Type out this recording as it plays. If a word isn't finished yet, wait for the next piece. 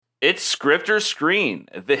It's Script or Screen,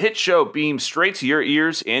 the hit show beamed straight to your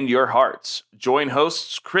ears and your hearts. Join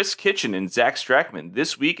hosts Chris Kitchen and Zach Strackman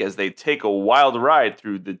this week as they take a wild ride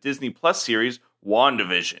through the Disney Plus series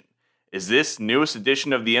WandaVision. Is this newest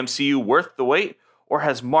edition of the MCU worth the wait, or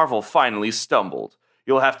has Marvel finally stumbled?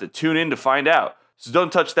 You'll have to tune in to find out. So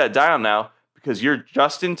don't touch that dial now, because you're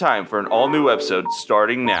just in time for an all-new episode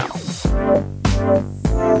starting now.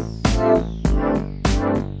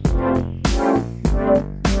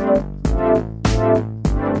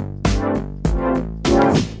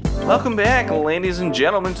 Welcome back, ladies and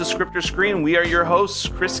gentlemen, to Script or Screen. We are your hosts,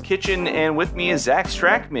 Chris Kitchen, and with me is Zach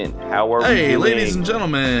Strackman. How are we doing? Hey, ladies and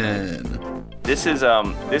gentlemen. This is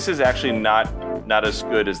actually not as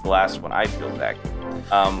good as the last one, I feel, Zach.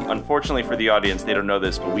 Unfortunately for the audience, they don't know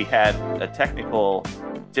this, but we had a technical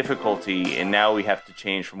difficulty, and now we have to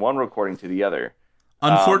change from one recording to the other.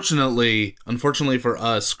 Unfortunately for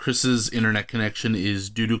us, Chris's internet connection is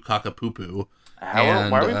doo-doo caca-poo-poo. Why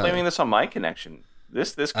are we blaming this on my connection?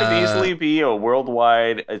 This could easily be a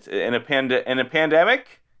worldwide in a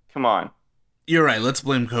pandemic. Come on, you're right. Let's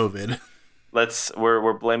blame COVID.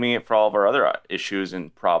 We're blaming it for all of our other issues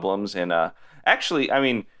and problems. And actually, I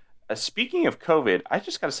mean, speaking of COVID, I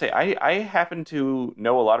just got to say I happen to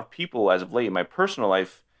know a lot of people as of late in my personal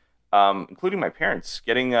life, including my parents,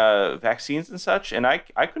 getting vaccines and such, and I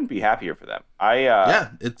couldn't be happier for them. I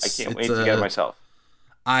can't wait to get it myself.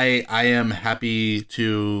 I am happy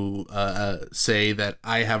to say that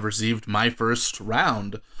I have received my first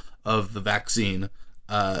round of the vaccine.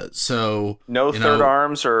 So no third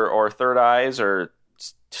arms or third eyes or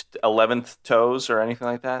 11th toes or anything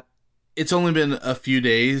like that? It's only been a few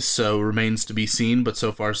days, so remains to be seen, but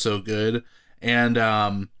so far so good. And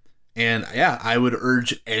yeah, I would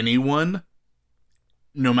urge anyone,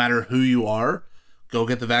 no matter who you are, go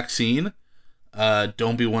get the vaccine.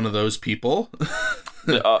 Don't be one of those people.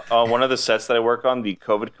 One of the sets that I work on, the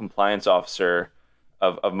COVID compliance officer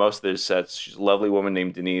of most of those sets, she's a lovely woman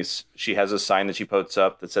named Denise. She has a sign that she puts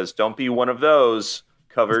up that says, "Don't be one of those.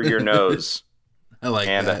 Cover your nose." I like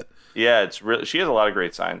that. Yeah, it's really. She has a lot of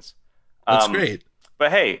great signs. That's great.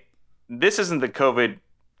 But hey, this isn't the COVID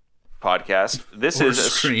podcast. This is a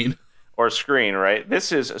screen or screen, right?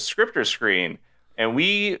 This is a Script or Screen. And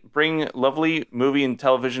we bring lovely movie and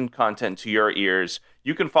television content to your ears.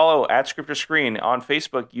 You can follow at Script or Screen on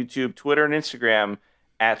Facebook, YouTube, Twitter, and Instagram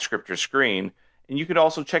at Script or Screen. And you could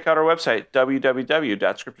also check out our website,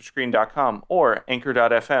 www.scriptorscreen.com or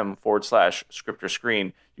anchor.fm/Script or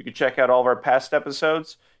Screen. You can check out all of our past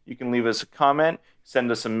episodes. You can leave us a comment,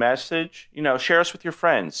 send us a message, share us with your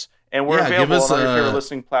friends. And we're available on all your favorite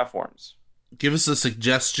listening platforms. Give us a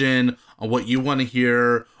suggestion on what you want to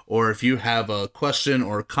hear, or if you have a question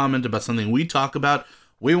or a comment about something we talk about,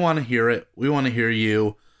 we want to hear it. We want to hear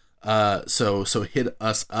you. So hit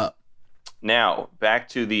us up. Now, back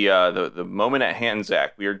to the moment at hand,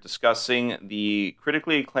 Zach. We are discussing the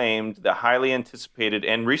critically acclaimed, the highly anticipated,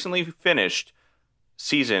 and recently finished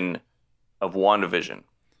season of WandaVision.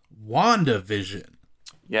 WandaVision.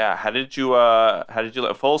 Yeah, how did you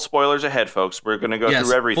full spoilers ahead, folks. We're going to go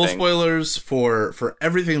through everything. Full spoilers for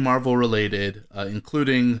everything Marvel related,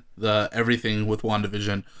 including the everything with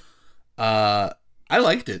WandaVision. I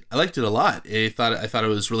liked it. I liked it a lot. I thought it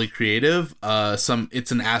was really creative.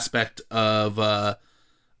 It's an aspect of the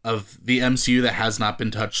MCU that has not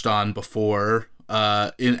been touched on before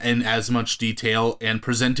in as much detail, and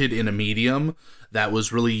presented in a medium that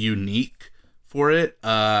was really unique for it,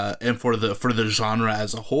 and for the genre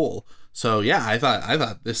as a whole. So yeah, I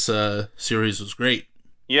thought this series was great.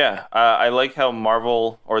 Yeah, I like how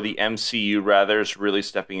Marvel, or the MCU rather, is really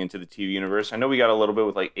stepping into the TV universe. I know we got a little bit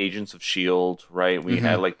with like Agents of S.H.I.E.L.D., right? We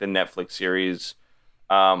had like the Netflix series,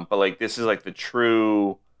 but like this is like the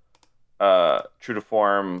true to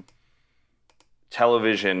form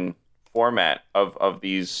television format of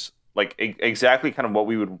these, like exactly kind of what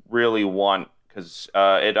we would really want. Because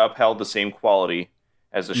it upheld the same quality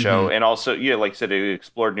as the show. And also, yeah, like I said, it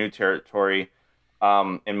explored new territory,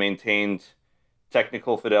 and maintained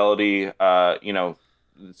technical fidelity,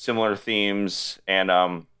 similar themes,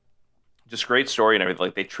 and just great story and everything.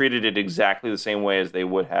 Like, they treated it exactly the same way as they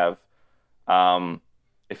would have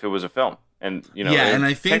if it was a film. And, and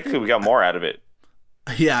I think technically we got more out of it.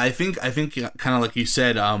 Yeah, I think kind of like you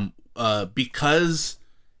said, because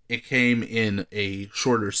it came in a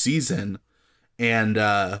shorter season, and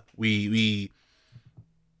we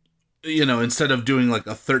instead of doing like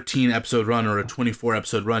a 13 episode run or a 24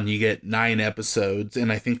 episode run, you get 9 episodes.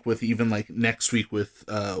 And I think with even like next week with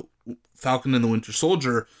Falcon and the Winter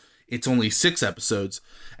Soldier, it's only 6 episodes.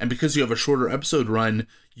 And because you have a shorter episode run,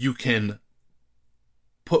 you can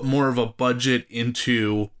put more of a budget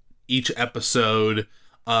into each episode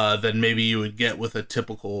than maybe you would get with a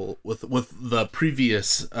typical with the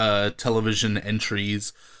previous television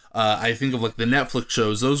entries. I think of like the Netflix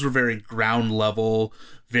shows; those were very ground level,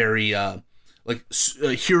 very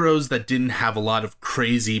heroes that didn't have a lot of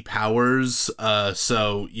crazy powers,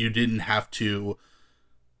 so you didn't have to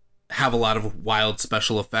have a lot of wild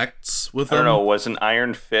special effects with them. I don't know, was an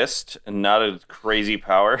Iron Fist not a crazy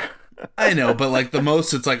power? I know, but like the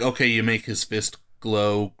most, it's like, okay, you make his fist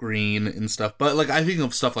glow green and stuff. But like I think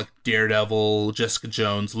of stuff like Daredevil, Jessica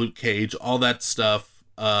Jones, Luke Cage, all that stuff.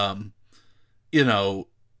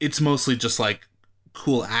 It's mostly just like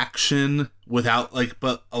cool action without like,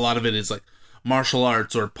 but a lot of it is like martial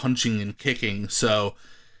arts or punching and kicking. So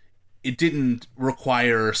it didn't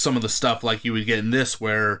require some of the stuff like you would get in this,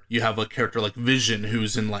 where you have a character like Vision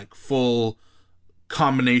who's in like full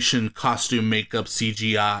combination costume, makeup,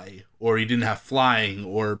 CGI, or you didn't have flying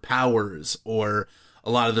or powers or a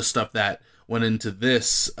lot of the stuff that went into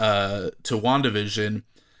this to WandaVision.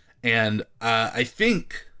 And I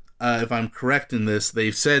think if I'm correct in this,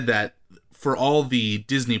 they've said that for all the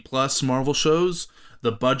Disney Plus Marvel shows,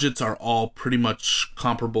 the budgets are all pretty much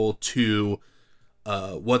comparable to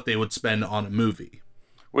what they would spend on a movie.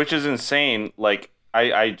 Which is insane. Like,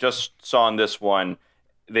 I just saw in this one,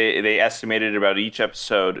 they estimated about each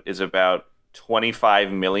episode is about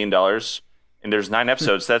 $25 million. And there's 9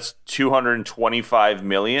 episodes. That's $225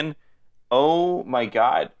 million. Oh, my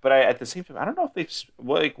God. But at the same time, I don't know if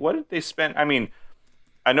what did they spend? I mean,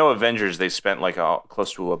 I know Avengers, they spent like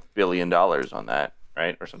close to $1 billion on that,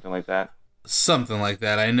 right? Or something like that. Something like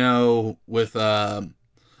that. I know with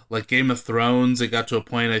like Game of Thrones, it got to a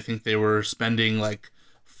point I think they were spending like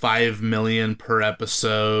 $5 million per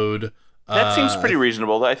episode. That seems pretty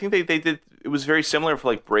reasonable. I think they did. It was very similar for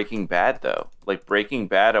like Breaking Bad, though. Like Breaking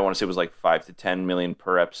Bad, I want to say it was like $5 to $10 million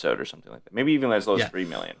per episode or something like that. Maybe even as low as $3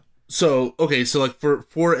 million. So okay, so like for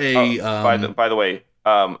a by the way,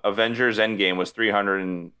 Avengers Endgame was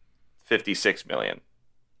 $356 million.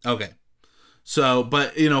 Okay. So,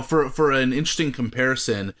 but for an interesting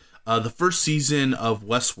comparison, the first season of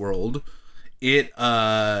Westworld,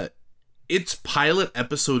 its pilot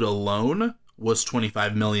episode alone was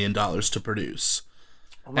 $25 million to produce,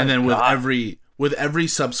 and then with every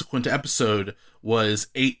subsequent episode was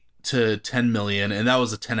 $8 to $10 million, and that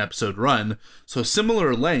was a 10 episode run. So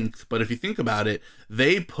similar length, but if you think about it,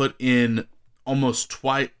 they put in almost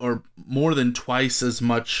twice or more than twice as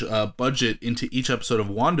much budget into each episode of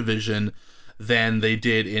WandaVision than they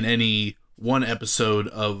did in any one episode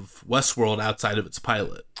of Westworld outside of its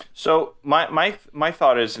pilot. So my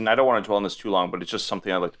thought is, and I don't want to dwell on this too long, but it's just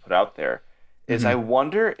something I'd like to put out there, is I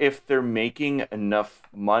wonder if they're making enough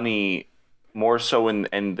money more so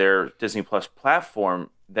in their Disney Plus platform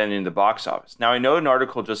than in the box office. Now, I know an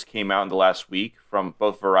article just came out in the last week from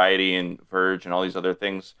both Variety and Verge and all these other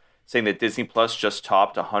things saying that Disney Plus just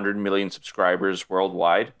topped 100 million subscribers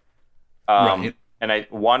worldwide. Right. And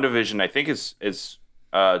WandaVision, I think, is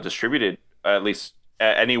distributed at least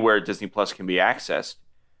anywhere Disney Plus can be accessed.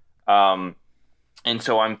 And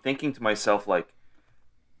so I'm thinking to myself, like,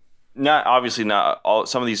 not all.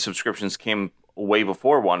 Some of these subscriptions came way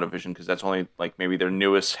before WandaVision because that's only like maybe their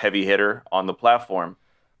newest heavy hitter on the platform.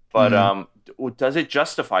 But does it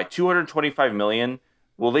justify $225 million?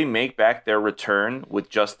 Will they make back their return with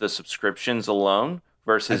just the subscriptions alone?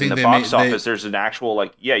 Versus in the box office, there's an actual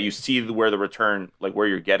you see where the return, like where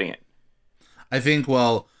you're getting it. I think,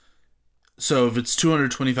 so if it's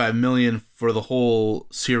 $225 million for the whole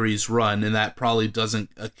series run, and that probably doesn't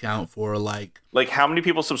account for like how many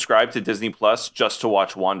people subscribe to Disney Plus just to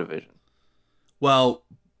watch WandaVision? Well,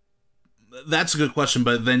 that's a good question,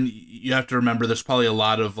 but then you have to remember there's probably a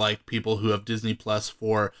lot of like people who have Disney Plus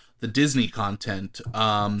for the Disney content.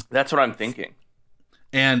 That's what I'm thinking.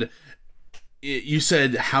 And you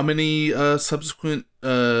said how many subsequent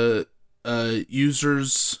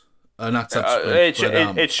users? Not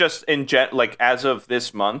subsequent. It's just as of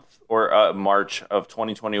this month or March of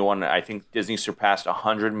 2021, I think Disney surpassed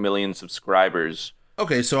 100 million subscribers.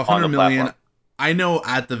 Okay, so 100 million. Platform. I know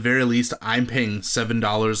at the very least I'm paying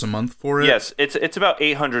 $7 a month for it. Yes, it's about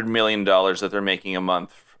 $800 million that they're making a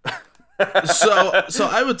month. so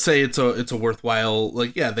I would say it's a worthwhile,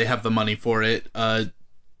 they have the money for it. Can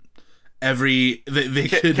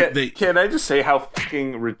I just say how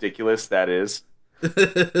fucking ridiculous that is?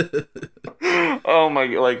 Oh my,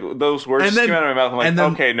 those words just came out of my mouth. I'm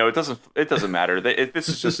like, okay, no, it doesn't matter.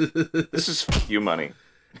 This is fuck you money.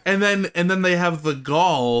 And then they have the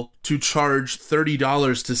gall to charge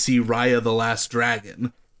 $30 to see Raya the Last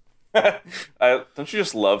Dragon. Don't you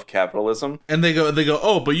just love capitalism? And they go,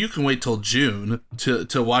 oh, but you can wait till June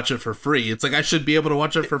to watch it for free. It's like, I should be able to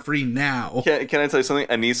watch it for free now. Can I tell you something?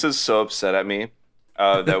 Anissa's so upset at me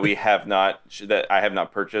that I have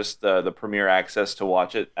not purchased the premiere access to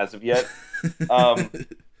watch it as of yet.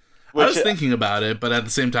 I was thinking about it, but at the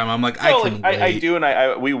same time, I'm like, I can wait. I do,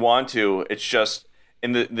 and we want to. It's just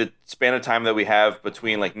in the span of time that we have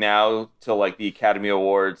between like now till like the Academy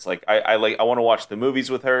Awards. Like I want to watch the movies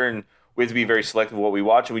with her, and we have to be very selective of what we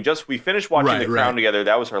watch. And we finished watching The Crown together.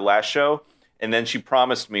 That was her last show, and then she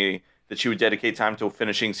promised me that she would dedicate time to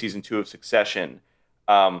finishing season 2 of Succession.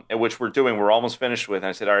 Which we're doing. We're almost finished with. And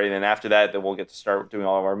I said, all right, then after that, then we'll get to start doing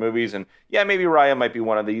all of our movies. And yeah, maybe Raya might be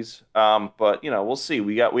one of these. But we'll see.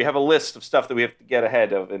 We have a list of stuff that we have to get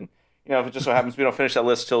ahead of. And if it just so happens we don't finish that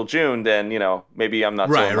list till June, then maybe I'm not.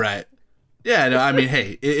 Right. Yeah. No, I mean,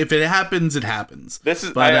 hey, if it happens, it happens.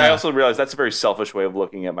 I also realize that's a very selfish way of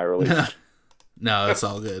looking at my relationship. No, it's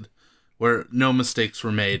all good. Where no mistakes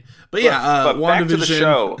were made. But yeah, but back to the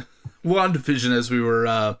show. WandaVision,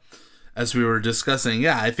 as we were discussing,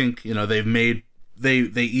 yeah, I think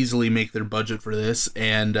they easily make their budget for this,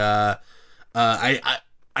 and I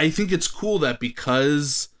think it's cool that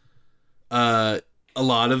because a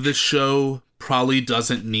lot of this show probably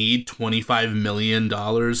doesn't need $25 million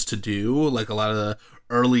to do, like a lot of the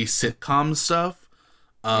early sitcom stuff.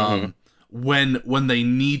 When they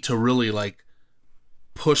need to really like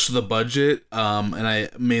push the budget, and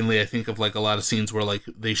I think of like a lot of scenes where like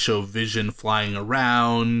they show Vision flying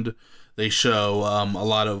around. They show a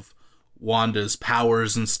lot of Wanda's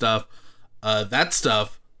powers and stuff. That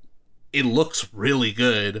stuff, it looks really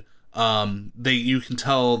good. You can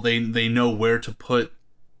tell they know where to put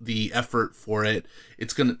the effort for it.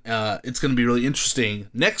 It's gonna be really interesting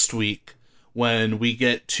next week when we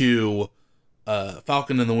get to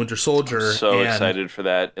Falcon and the Winter Soldier. I'm so excited for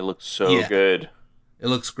that. It looks so good. It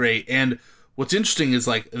looks great. And what's interesting is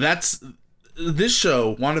like this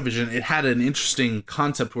show, WandaVision, it had an interesting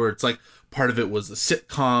concept where it's like part of it was a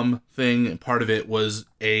sitcom thing and part of it was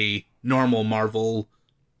a normal Marvel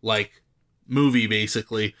like movie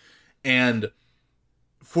basically. And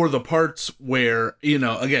for the parts where,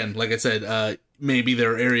 again, like I said, maybe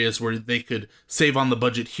there are areas where they could save on the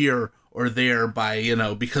budget here or there by,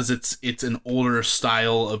 because it's an older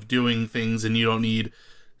style of doing things and you don't need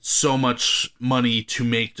so much money to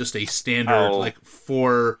make just a standard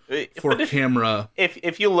for camera.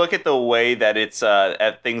 If you look at the way that it's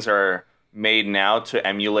things are made now to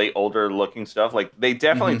emulate older looking stuff, like they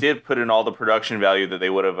definitely did put in all the production value that they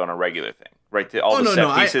would have on a regular thing, right? All the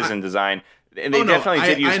set pieces and design, and they definitely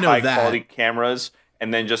did use high quality cameras.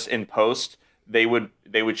 And then just in post, they would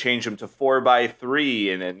change them to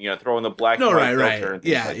 4x3, and then throw in the black and white filter. And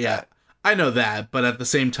things like that. I know that, but at the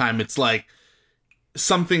same time, it's like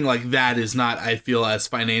something like that is not, I feel, as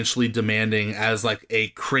financially demanding as like a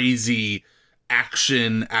crazy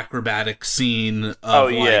action acrobatic scene of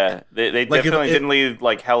they definitely didn't leave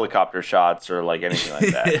like helicopter shots or like anything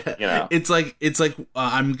like that. It's like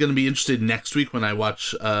I'm gonna be interested next week when I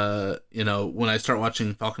watch when I start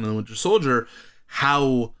watching Falcon and the Winter Soldier,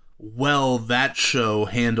 how well that show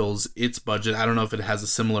handles its budget. I don't know if it has a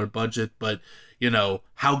similar budget, but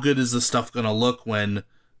how good is the stuff gonna look when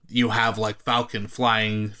you have like Falcon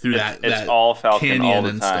flying through that all Falcon all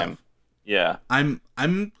the time. Stuff. Yeah. I'm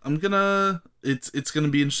gonna it's gonna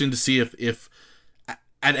be interesting to see if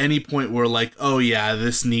at any point we're like, oh yeah,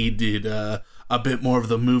 this needed a bit more of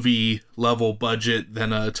the movie level budget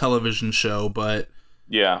than a television show, but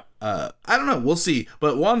yeah. I don't know, we'll see.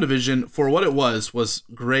 But WandaVision, for what it was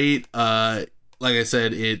great. Like I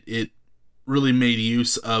said, it really made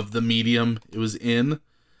use of the medium it was in.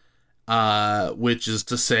 Which is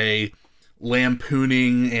to say,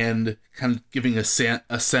 lampooning and kind of giving a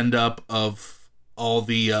send up of all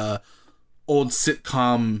the old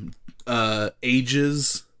sitcom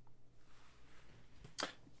ages.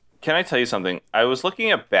 Can I tell you something? I was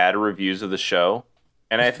looking at bad reviews of the show,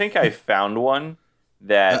 and I think I found one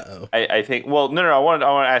that I think. Well, no. I want to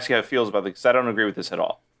ask you how it feels about this because I don't agree with this at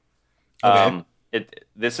all. Okay.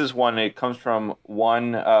 This is one. It comes from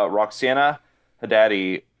one Roxana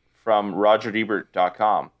Haddadi from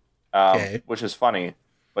RogerEbert.com, which is funny,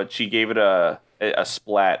 but she gave it a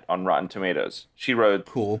splat on Rotten Tomatoes. She wrote,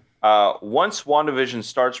 "Cool. Once WandaVision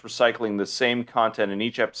starts recycling the same content in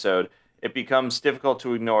each episode, it becomes difficult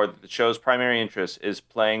to ignore that the show's primary interest is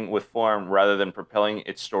playing with form rather than propelling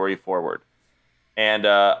its story forward." And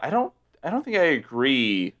I don't think I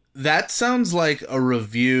agree. That sounds like a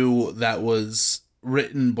review that was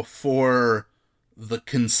written before the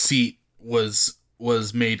conceit was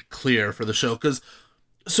made clear for the show, because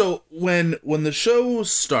So when the show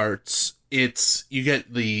starts, you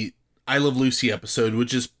get the I Love Lucy episode,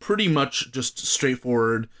 which is pretty much just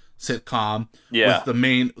straightforward sitcom. Yeah.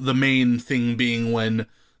 With the main thing being when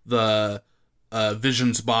the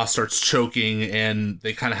Vision's boss starts choking, and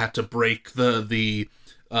they kind of have to break the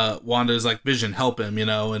Wanda's like, Vision, help him,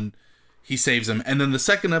 and he saves him. And then the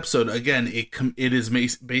second episode, again, it is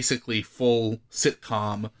basically full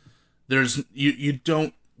sitcom. There's you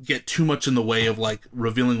don't get too much in the way of like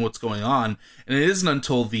revealing what's going on, and it isn't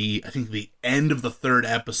until I think the end of the third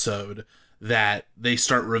episode that they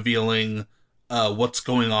start revealing what's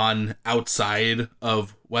going on outside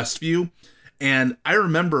of Westview. And I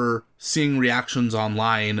remember seeing reactions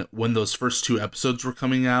online when those first two episodes were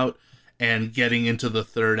coming out and getting into the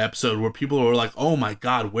third episode where people were like, oh my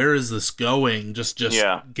god, where is this going? Just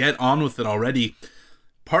get on with it already.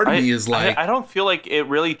 Part of me is like, I don't feel like it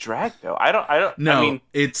really dragged though. I don't. No, I mean,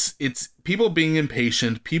 it's people being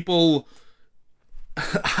impatient. People,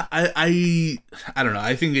 I don't know.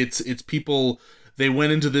 I think it's people. They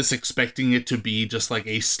went into this expecting it to be just like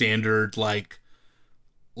a standard, like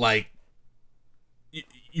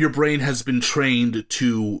your brain has been trained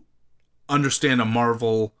to understand a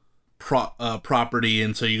Marvel property,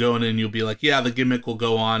 and so you go in and you'll be like, yeah, the gimmick will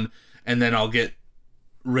go on, and then I'll get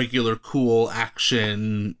regular cool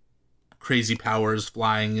action, crazy powers,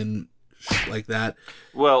 flying and shit like that.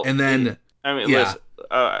 Well, and then listen,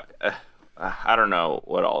 I don't know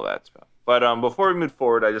what all that's about. But before we move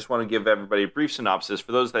forward, I just want to give everybody a brief synopsis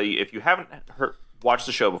for those that, if you haven't watched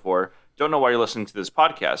the show before, don't know why you're listening to this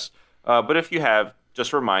podcast. But if you have,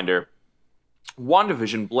 just a reminder,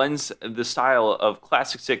 WandaVision blends the style of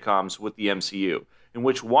classic sitcoms with the MCU, in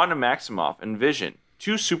which Wanda Maximoff and Vision,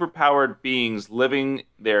 two superpowered beings living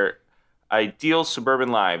their ideal suburban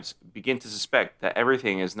lives, begin to suspect that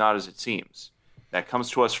everything is not as it seems. That comes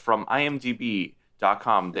to us from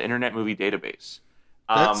IMDb.com, the Internet Movie Database.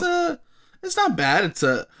 It's not bad.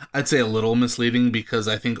 I'd say a little misleading because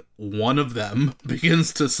I think one of them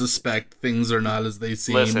begins to suspect things are not as they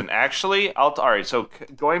seem. Listen, actually, all right. So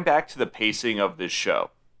going back to the pacing of this show,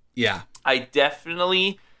 yeah, I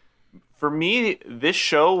definitely, for me, this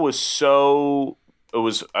show was it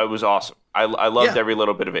was awesome. I loved every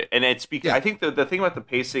little bit of it, and it's because I think the thing about the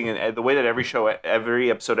pacing and the way that every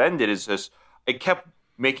episode ended is just it kept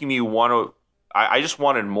making me want to. I just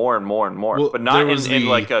wanted more and more and more, well, but not in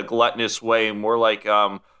like a gluttonous way. More like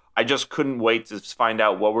I just couldn't wait to find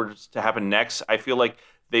out what was to happen next. I feel like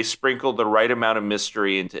they sprinkled the right amount of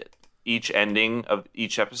mystery into each ending of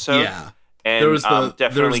each episode. Yeah, and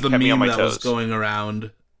definitely kept me on my toes. That was going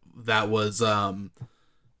around that was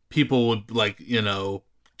people would like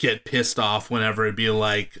get pissed off whenever it'd be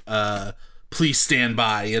like please stand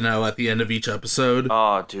by, at the end of each episode.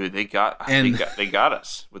 Oh, dude, they got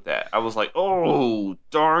us with that. I was like, oh,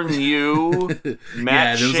 darn you,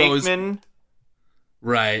 Matt Shackman.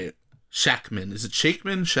 Right, Shackman. Is it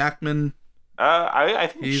Shackman? Shackman? I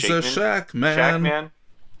think he's Shackman. A Shackman. Shackman.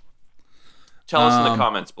 Tell us in the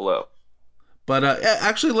comments below. But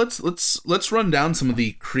actually, let's run down some of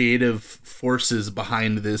the creative forces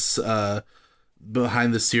behind this.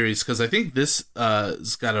 Behind the series, because I think this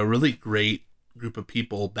has got a really great group of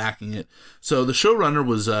people backing it. So the showrunner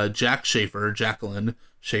was Jacqueline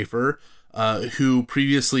Schaefer, who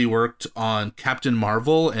previously worked on Captain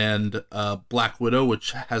Marvel and Black Widow,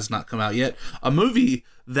 which has not come out yet. A movie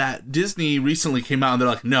that Disney recently came out and they're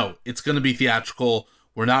like, no, it's going to be theatrical.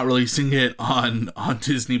 We're not releasing it on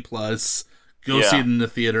Disney Plus. Go see it in the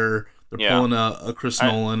theater. They're pulling a Chris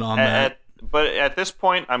Nolan on that. But at this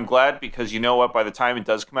point, I'm glad because you know what? By the time it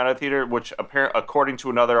does come out of theater, which according to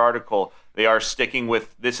another article, they are sticking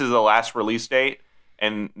with this is the last release date,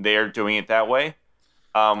 and they are doing it that way.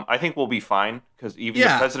 I think we'll be fine because even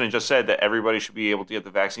the president just said that everybody should be able to get the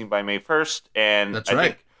vaccine by May 1st. And that's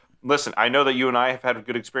right. Listen, I know that you and I have had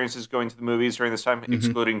good experiences going to the movies during this time,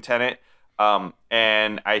 excluding Tenet.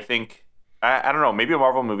 And I think, I don't know, maybe a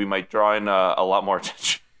Marvel movie might draw in a lot more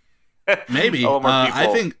attention. Maybe. A lot more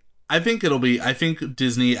people. I think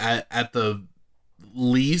Disney at the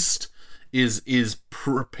least is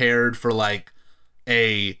prepared for like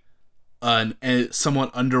a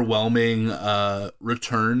somewhat underwhelming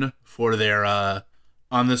return for their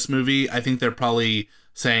on this movie. I think they're probably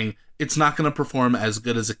saying it's not going to perform as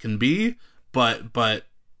good as it can be, but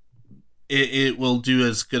it will do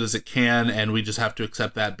as good as it can, and we just have to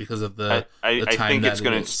accept that because of the time I think it's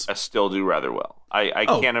going to still do rather well. I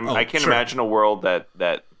can't imagine a world that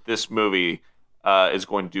this movie is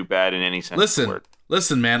going to do bad in any sense of the word.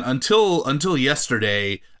 Listen, man. Until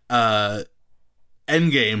yesterday,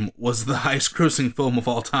 Endgame was the highest-grossing film of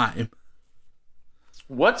all time.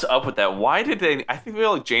 What's up with that? Why did they? I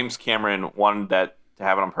feel like James Cameron wanted that to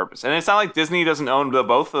have it on purpose, and it's not like Disney doesn't own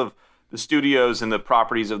both of the studios and the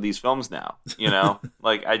properties of these films now.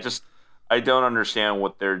 Like I don't understand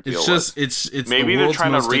what their deal was. It's maybe the they're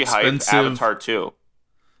trying to rehype expensive... Avatar 2.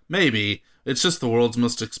 Maybe it's just the world's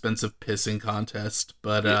most expensive pissing contest,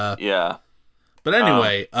 but yeah. But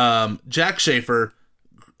anyway, Jack Schaefer,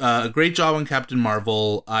 great job on Captain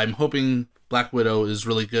Marvel. I'm hoping Black Widow is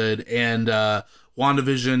really good, and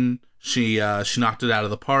WandaVision, she knocked it out of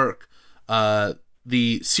the park.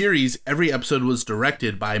 The series, every episode was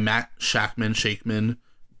directed by Matt Shakman.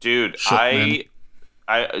 Dude, Shulkman.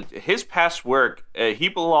 His past work, he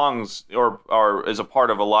belongs or is a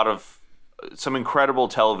part of a lot of some incredible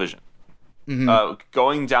television. Mm-hmm.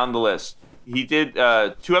 Going down the list, he did 2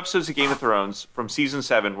 episodes of Game of Thrones from season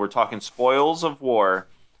 7. We're talking Spoils of War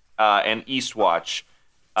and Eastwatch.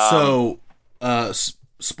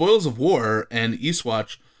 Spoils of War and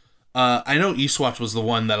Eastwatch. I know Eastwatch was the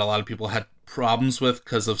one that a lot of people had problems with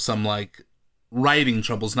because of some like writing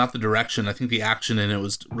troubles, not the direction. I think the action in it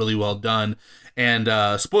was really well done. And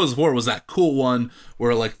Spoils of War was that cool one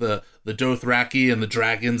where like the Dothraki and the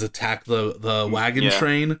dragons attack the wagon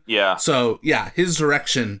train. Yeah. So yeah, his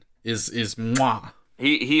direction is mwah.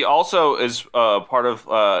 He also is part of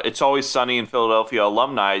It's Always Sunny in Philadelphia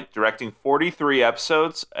alumni, directing 43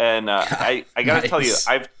 episodes. And I gotta tell you,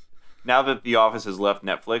 now that The Office has left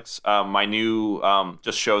Netflix, my new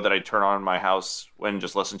just show that I turn on in my house and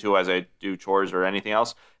just listen to as I do chores or anything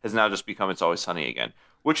else has now just become It's Always Sunny again,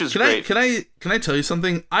 which is great. Can I tell you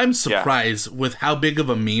something? I'm surprised with how big of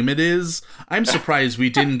a meme it is. I'm surprised we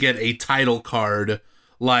didn't get a title card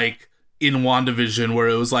like in WandaVision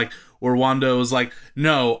where Wanda was like,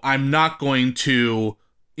 no, I'm not going to,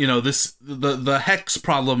 the hex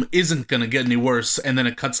problem isn't going to get any worse. And then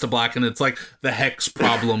it cuts to black and it's like, the hex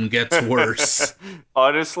problem gets worse.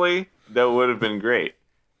 Honestly, that would have been great.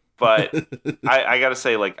 But I got to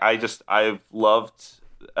say, like, I've loved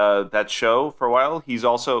that show for a while.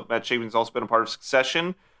 Matt Shackman's also been a part of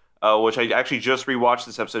Succession, which I actually just rewatched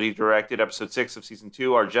this episode. He directed episode 6 of season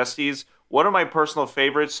 2, Our Jestes. One of my personal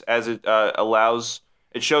favorites, as it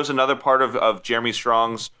it shows another part of Jeremy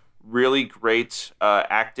Strong's really great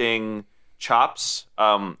acting chops.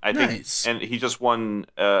 I think, and he just won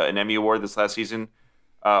an Emmy Award this last season,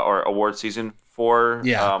 or award season for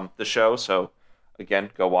the show. So again,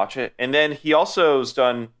 go watch it. And then he also has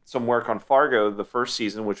done some work on Fargo, the first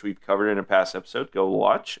season, which we've covered in a past episode. Go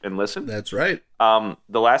watch and listen. That's right. The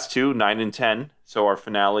last 2, 9 and 10, so our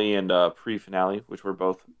finale and pre-finale, which were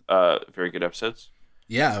both very good episodes.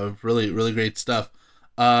 Yeah, really, really great stuff.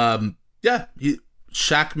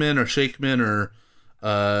 Shackman or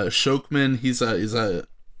Shokman, he's a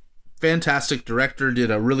fantastic director,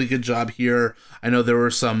 did a really good job here. I know there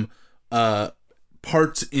were some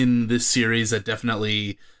parts in this series that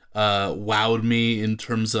definitely wowed me in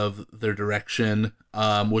terms of their direction,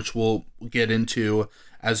 which we'll get into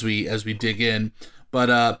as we dig in.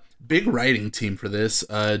 But big writing team for this.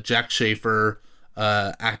 Jack Schaefer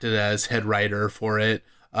acted as head writer for it.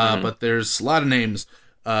 But there's a lot of names.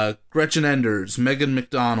 Gretchen Enders, Megan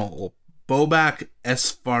McDonnell, Bobak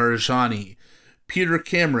Esfarjani, Peter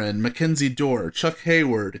Cameron, Mackenzie Dorr, Chuck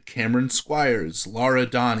Hayward, Cameron Squires, Laura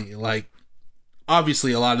Donnie. Like,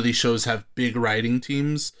 obviously a lot of these shows have big writing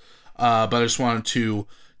teams, but I just wanted to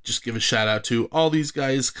just give a shout out to all these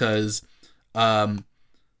guys because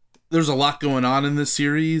there's a lot going on in this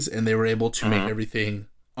series and they were able to make everything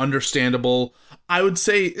understandable. I would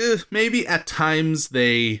say maybe at times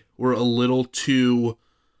they were a little too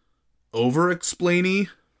over-explainy,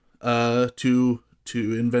 to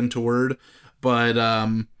invent a word, but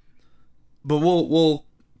we'll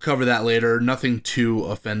cover that later. Nothing too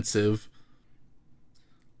offensive.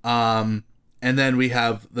 And then we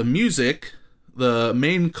have the music. The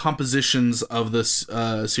main compositions of this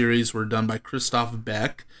series were done by Christoph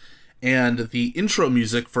Beck, and the intro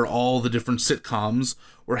music for all the different sitcoms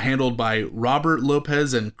were handled by Robert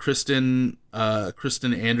Lopez and Kristen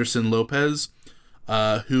Anderson Lopez,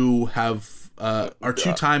 who are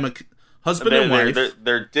two-time husband and wife.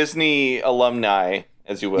 They're Disney alumni,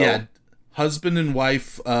 as you will. Yeah, husband and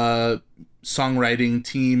wife songwriting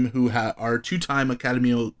team who are two-time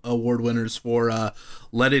Academy Award winners for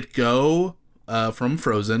Let It Go from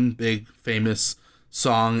Frozen, big famous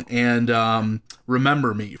song, and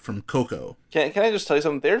Remember Me from Coco. Can I just tell you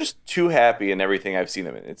something? They're just too happy in everything I've seen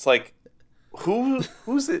them in. It's like, who's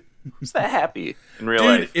that happy in real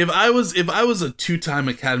life? If I was a two-time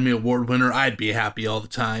Academy Award winner, I'd be happy all the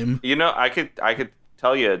time. I could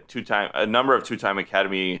tell you a number of two-time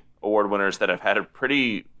Academy Award winners that have had a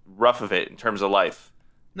pretty rough of it in terms of life.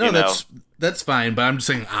 No, you know? that's fine, but I'm just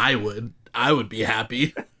saying I would be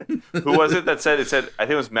happy. Who was it that said it? Said I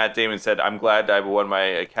think it was Matt Damon said, "I'm glad I won my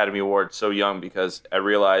Academy Award so young because I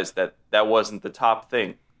realized that wasn't the top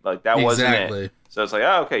thing. Like that wasn't it." So it's like,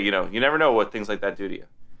 oh, okay, you never know what things like that do to you.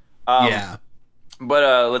 Yeah.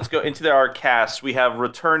 But let's go into our cast. We have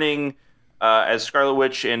returning as Scarlet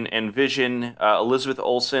Witch and Vision, Elizabeth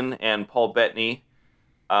Olsen and Paul Bettany.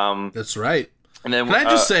 That's right. And then can I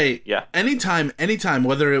just say, yeah, anytime,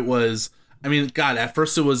 whether it was, I mean, God, at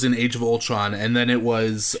first it was in Age of Ultron, and then it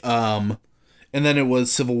was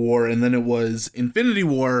Civil War, and then it was Infinity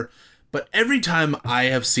War. But every time I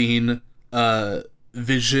have seen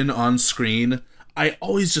Vision on screen, I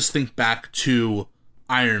always just think back to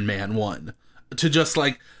Iron Man 1. To just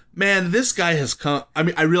like, man, this guy has come. I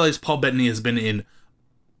mean, I realize Paul Bettany has been in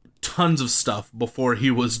tons of stuff before he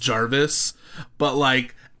was Jarvis, but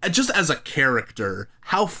like, just as a character,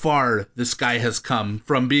 how far this guy has come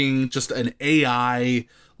from being just an AI,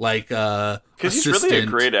 like, because he's really a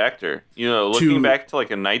great actor. Looking back to like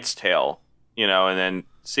A Knight's Tale, and then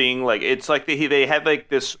seeing like it's like they had like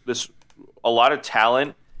this a lot of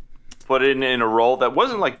talent put in a role that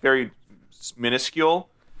wasn't like very minuscule,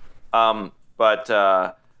 but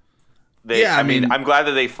I mean, I'm glad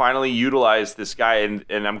that they finally utilized this guy, and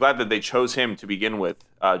I'm glad that they chose him to begin with,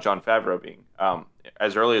 Jon Favreau being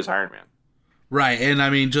as early as Iron Man. Right, and I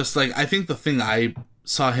mean, just like, I think the thing I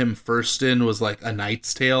saw him first in was like A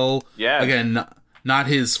Knight's Tale. Yeah. Again, not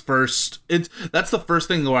his first. That's the first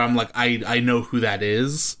thing where I'm like, I know who that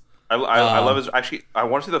is. I love his. Actually, I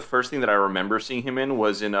want to say the first thing that I remember seeing him in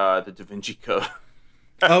was in the Da Vinci Code.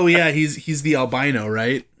 Oh yeah, he's the albino,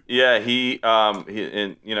 right? Yeah, he's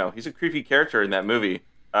a creepy character in that movie.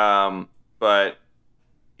 But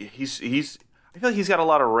he's I feel like he's got a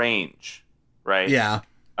lot of range, right? Yeah.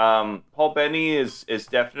 Paul Bettany is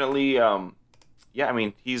definitely I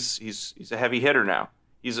mean, he's a heavy hitter now.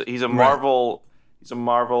 He's a Marvel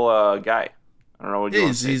guy. I don't know what you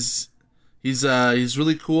want to say. He's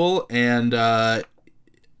really cool, and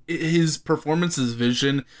his performance as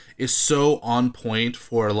Vision is so on point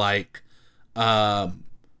for like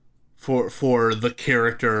for the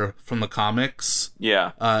character from the comics.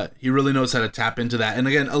 Yeah. He really knows how to tap into that. And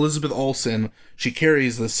again, Elizabeth Olsen, she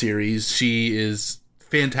carries the series. She is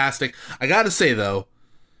fantastic. I gotta say though,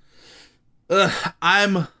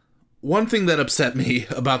 one thing that upset me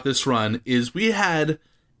about this run is we had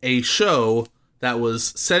a show that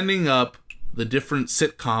was sending up the different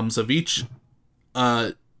sitcoms of each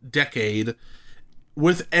decade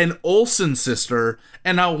with an Olsen sister,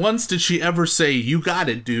 and not once did she ever say, "You got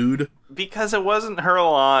it, dude." Because it wasn't her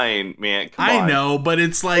but I know, but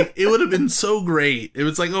it's like, it would have been so great. It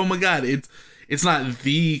was like, oh my god, it's not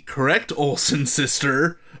the correct Olsen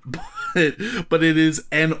sister, but it is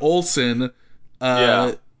an Olsen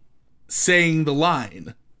saying the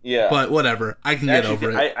line. Yeah. But whatever, I can get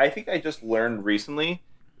over it. I think I just learned recently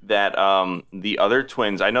that the other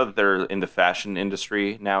twins, I know that they're in the fashion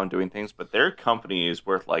industry now and doing things, but their company is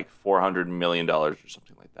worth like $400 million or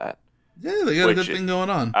something like that. Yeah, they got a good thing going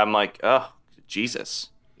on. I'm like, oh, Jesus.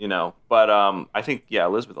 But I think,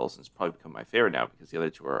 Elizabeth Olsen's probably become my favorite now because the other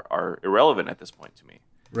two are irrelevant at this point to me.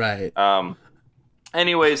 Right.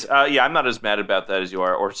 Anyways, I'm not as mad about that as you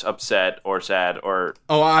are, or upset, or sad, or.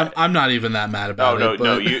 Oh, I'm not even that mad about it.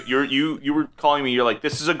 No. You were calling me. You're like,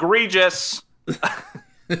 this is egregious.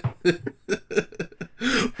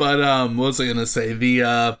 But what was I gonna say?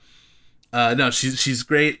 No, she's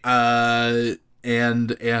great. And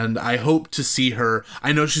I hope to see her.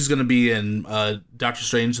 I know she's gonna be in Doctor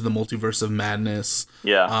Strange in the Multiverse of Madness.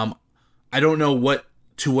 Yeah. I don't know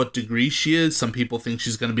to what degree she is. Some people think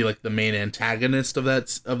she's gonna be like the main antagonist of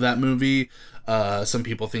that movie. Some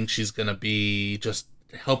people think she's gonna be just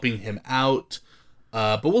helping him out.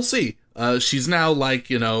 But we'll see. She's now like,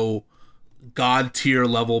 god tier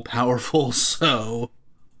level powerful, so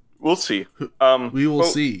we'll see. We will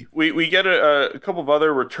see. We get a couple of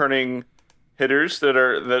other returning hitters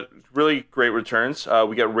that really great returns.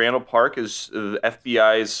 We got Randall Park as the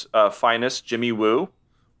FBI's finest, Jimmy Woo.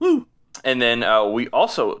 Woo. And then we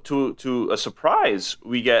also, to a surprise,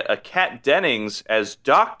 we get a Kat Dennings as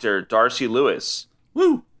Dr. Darcy Lewis.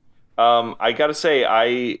 Woo. I gotta say,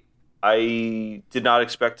 I did not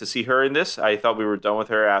expect to see her in this. I thought we were done with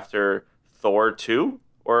her after Thor 2,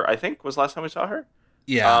 or I think was last time we saw her.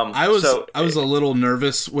 Yeah, I was a little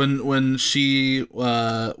nervous when they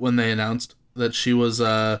announced that she was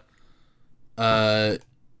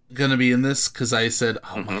gonna be in this, because I said,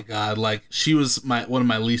 oh my god, like, she was one of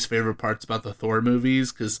my least favorite parts about the Thor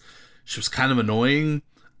movies, because she was kind of annoying.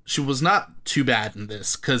 She was not too bad in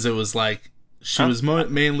this, because it was like she was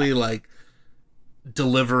mainly like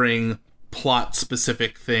delivering plot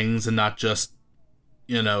specific things and not just,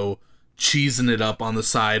 cheesing it up on the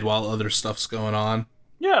side while other stuff's going on.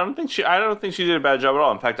 Yeah, I don't think she did a bad job at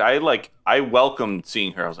all. In fact, I welcomed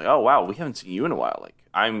seeing her. I was like, oh wow, we haven't seen you in a while. Like,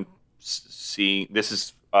 I'm seeing, this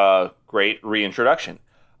is a great reintroduction.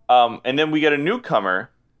 And then we get a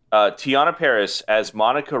newcomer, Tiana Paris as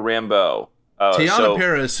Monica Rambeau. Tiana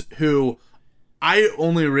Paris, who I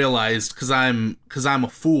only realized because I'm a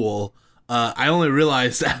fool. I only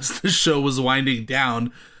realized as the show was winding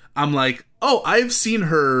down, I'm like, oh, I've seen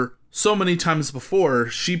her so many times before.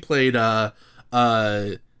 She played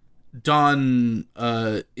Dawn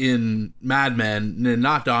in Mad Men,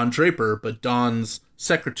 not Dawn Draper, but Dawn's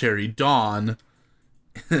secretary, Dawn,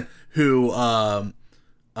 who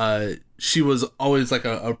she was always like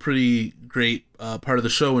a pretty great part of the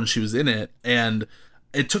show when she was in it. And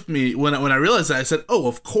it took me, when I realized that, I said, oh,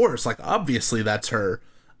 of course, like obviously that's her.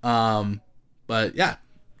 But yeah,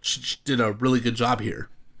 she did a really good job here.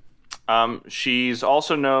 She's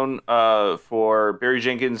also known for Barry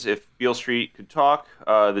Jenkins' If Beale Street Could Talk,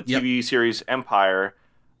 the TV series Empire,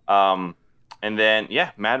 and then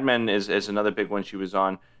Mad Men is another big one she was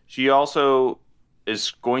on. She also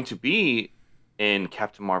is going to be in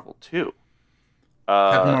Captain Marvel 2.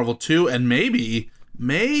 Captain Marvel 2, and maybe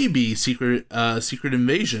Secret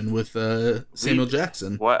Invasion with Samuel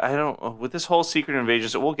Jackson. What, I don't, with this whole Secret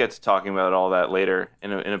Invasion, we'll get to talking about all that later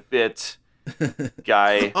in a bit.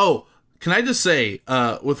 Guy. Oh, can I just say,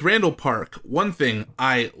 with Randall Park, one thing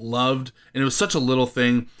I loved, and it was such a little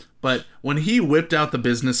thing, but when he whipped out the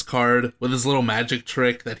business card with his little magic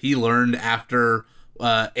trick that he learned after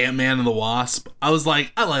Ant-Man and the Wasp, I was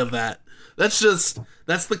like, I love that. That's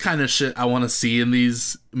the kind of shit I want to see in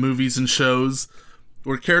these movies and shows,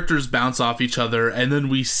 where characters bounce off each other, and then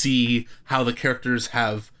we see how the characters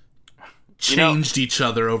have changed each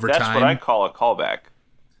other over time. That's what I call a callback.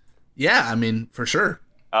 Yeah, I mean, for sure.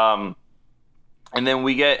 And then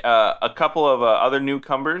we get a couple of other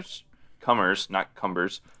newcomers, not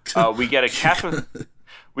cumbers. We get the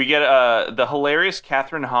hilarious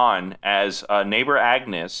Catherine Hahn as neighbor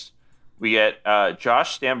Agnes. We get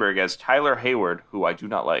Josh Stamberg as Tyler Hayward, who I do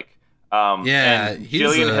not like. And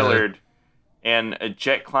Jillian Hillard and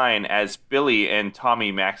Jet Klein as Billy and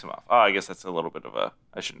Tommy Maximoff. Oh, I guess that's a little bit of a...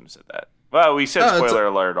 I shouldn't have said that. Well, we said spoiler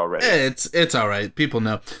alert already. It's all right. People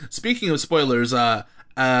know. Speaking of spoilers,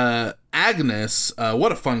 Agnes,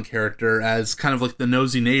 what a fun character as kind of like the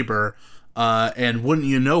nosy neighbor. And wouldn't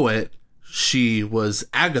you know it, she was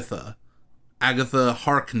Agatha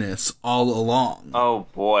Harkness all along. Oh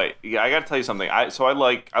boy, yeah, I got to tell you something. I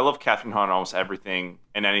love Catherine Hahn in almost everything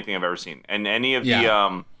and anything I've ever seen, and any of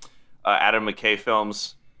the Adam McKay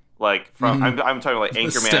films, like from I'm talking like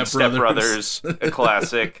Anchorman, Step Brothers, a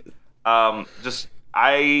classic. I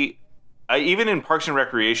even in Parks and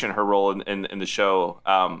Recreation, her role in the show,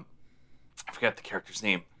 I forget the character's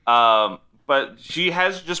name, but she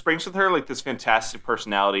just brings with her like this fantastic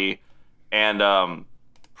personality and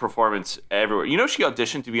performance everywhere. You know, she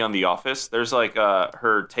auditioned to be on The Office. There's like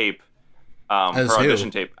her tape, her audition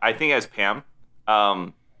tape. I think as Pam,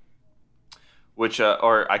 which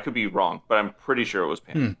or I could be wrong, but I'm pretty sure it was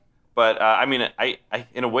Pam. But I mean, I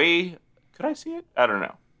in a way, could I see it? I don't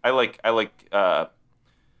know. I like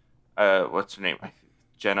what's her name?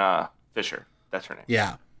 Jenna Fisher. That's her name.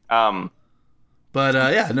 Yeah. I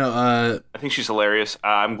think she's hilarious.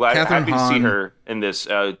 I'm happy to see her in this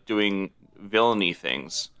doing villainy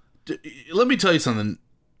things. Let me tell you something.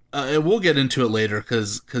 We'll get into it later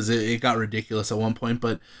because it got ridiculous at one point.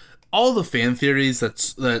 But all the fan theories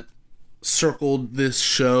that circled this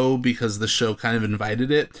show because the show kind of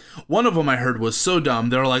invited it. One of them I heard was so dumb.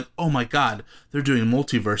 They were like, "Oh my god, they're doing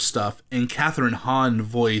multiverse stuff," and Catherine Hahn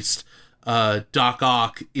voiced Doc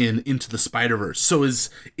Ock in Into the Spider-Verse. So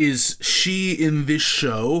is she in this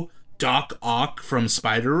show Doc Ock from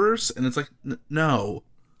Spider-Verse? And it's like, no.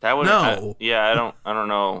 That would no. I don't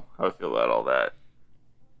know how I feel about all that.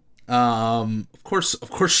 Of course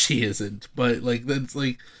she isn't. But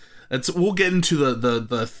we'll get into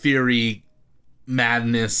the theory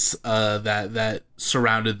madness that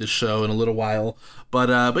surrounded the show in a little while.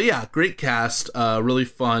 But yeah, great cast. Really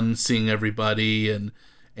fun seeing everybody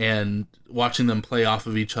and watching them play off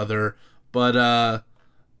of each other. But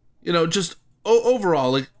just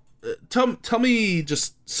overall, like, tell me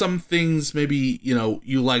just some things maybe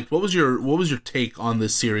you liked. What was your take on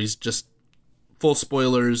this series? Just full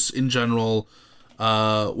spoilers in general.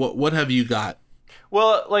 What have you got?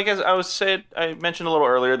 Well, like as I mentioned a little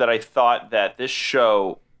earlier that I thought that this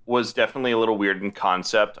show was definitely a little weird in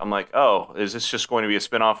concept. I'm like, is this just going to be a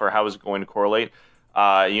spinoff, or how is it going to correlate?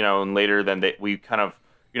 And later then we kind of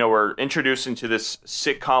we're introduced into this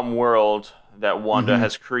sitcom world that Wanda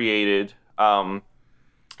has created, and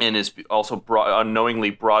is also unknowingly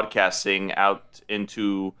broadcasting out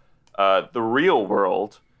into the real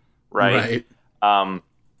world, right?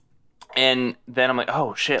 And then I'm like,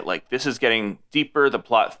 oh shit, like this is getting deeper, the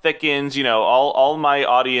plot thickens, all my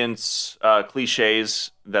audience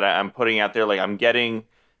cliches that I'm putting out there, like I'm getting,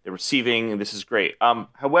 they're receiving, and this is great.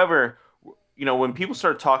 However, when people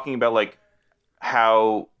start talking about like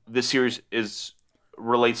how this series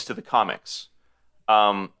relates to the comics,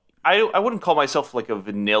 I wouldn't call myself like a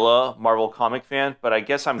vanilla Marvel comic fan, but I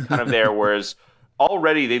guess I'm kind of there, whereas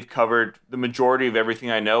already they've covered the majority of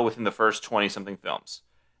everything I know within the first 20-something films.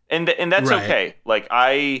 And that's okay. Like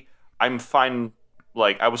I'm fine.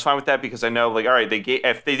 Like I was fine with that because I know, like, all right,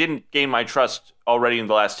 if they didn't gain my trust already in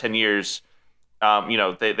the last 10 years,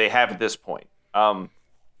 they have at this point. And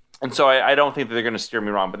so I don't think that they're going to steer me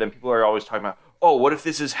wrong. But then people are always talking about, oh, what if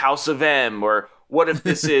this is House of M, or what if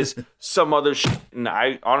this is some other shit? And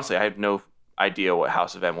I have no idea what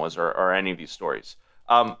House of M was or any of these stories.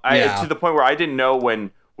 To the point where I didn't know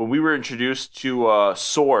when we were introduced to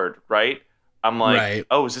Sword, right? I'm like,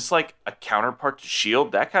 oh, is this like a counterpart to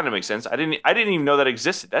S.H.I.E.L.D.? That kind of makes sense. I didn't even know that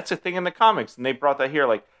existed. That's a thing in the comics, and they brought that here.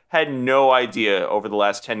 Like, had no idea over the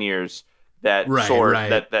last 10 years that Sword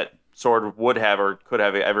that Sword would have or could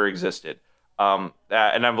have ever existed. And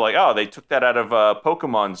I'm like, oh, they took that out of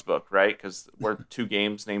Pokemon's book, right? Because we're 2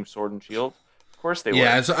 games named Sword and Shield. Of course they were.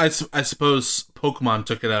 Yeah, I suppose Pokemon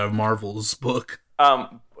took it out of Marvel's book.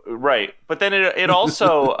 Right, but then it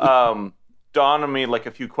also dawned on me like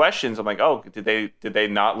a few questions. I'm like, oh, did they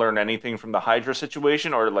not learn anything from the Hydra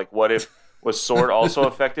situation, or like what if was Sword also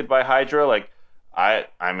affected by Hydra? Like, I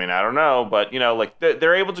mean I don't know, but like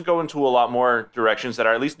they're able to go into a lot more directions that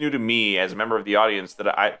are at least new to me as a member of the audience,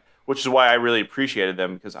 which is why I really appreciated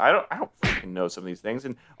them, because I don't fucking know some of these things,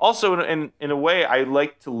 and also in a way I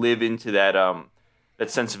like to live into that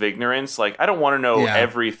sense of ignorance. Like I don't want to know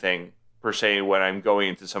everything per se when I'm going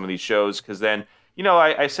into some of these shows, because then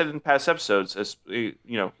I said in past episodes, as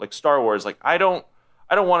like Star Wars, like I don't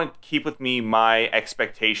want to keep with me my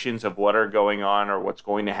expectations of what are going on or what's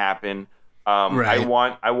going to happen. I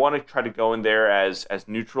want to try to go in there as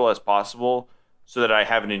neutral as possible, so that I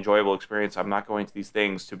have an enjoyable experience. I'm not going to these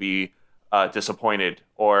things to be disappointed,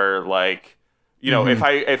 or like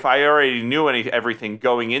if I already knew everything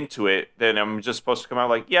going into it, then I'm just supposed to come out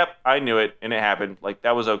like, yep, I knew it and it happened. Like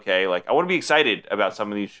that was okay. Like I want to be excited about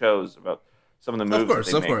some of these shows, about some of the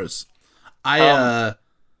moves. Of course. Go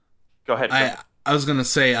ahead. I was gonna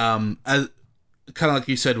say, as kind of like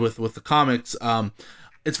you said with the comics,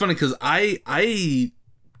 it's funny because I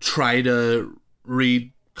try to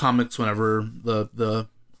read comics whenever the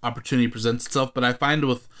opportunity presents itself, but I find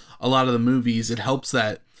with a lot of the movies, it helps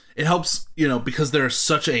because there's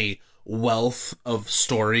such a wealth of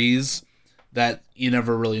stories that you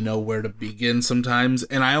never really know where to begin sometimes.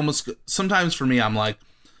 And sometimes for me, I'm like,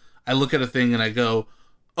 I look at a thing and I go,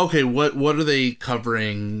 okay, what are they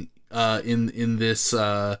covering in this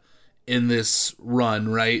run,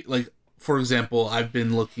 right? Like, for example, I've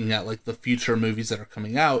been looking at like the future movies that are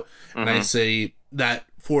coming out, and I say that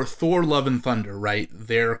for Thor: Love and Thunder, right?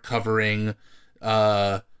 They're covering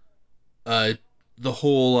the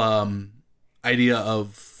whole idea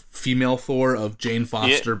of female Thor, of Jane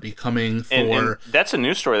Foster becoming Thor. And that's a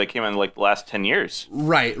news story that came in like the last 10 years.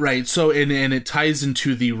 Right. So, and it ties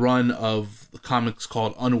into the run of the comics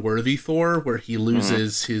called Unworthy Thor, where he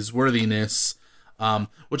loses his worthiness,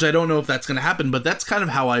 which I don't know if that's going to happen, but that's kind of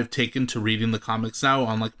how I've taken to reading the comics now,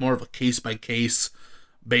 on like more of a case-by-case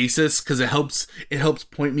basis, because it helps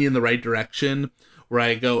point me in the right direction, where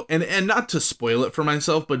I go, and not to spoil it for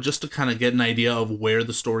myself, but just to kind of get an idea of where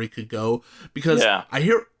the story could go, because I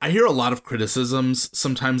hear a lot of criticisms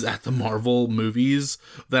sometimes at the Marvel movies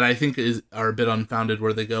that I think are a bit unfounded,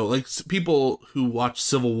 where they go, like, people who watch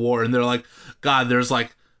Civil War and they're like, God, there's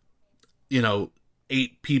like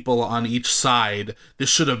 8 people on each side. This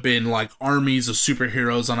should have been like armies of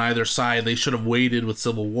superheroes on either side. They should have waited with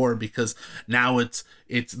Civil War, because now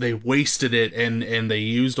they wasted it, and they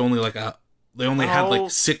used only had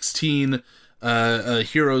like 16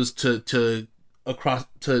 heroes to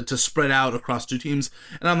spread out across 2 teams.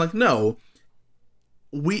 And I'm like, no,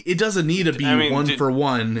 it doesn't need to be one for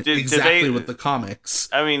one exactly with the comics.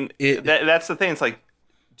 I mean, that's the thing. It's like,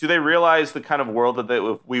 do they realize the kind of world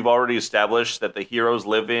that we've already established that the heroes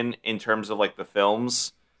live in terms of like the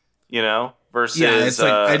films, versus it's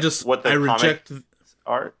like, what the I reject comics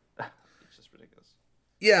are? It's just ridiculous.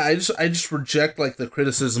 Yeah, I just reject like the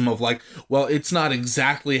criticism of like, well, it's not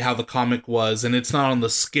exactly how the comic was, and it's not on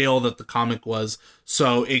the scale that the comic was,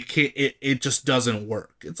 so it just doesn't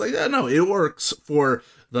work. It's like, no, it works for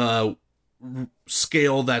the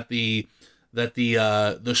scale that the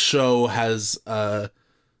show has that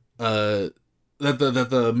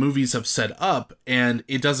the movies have set up, and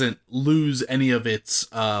it doesn't lose any of its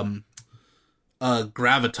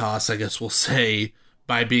gravitas, I guess we'll say,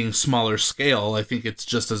 by being smaller scale. I think it's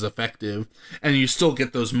just as effective, and you still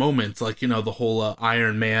get those moments, like, you know, the whole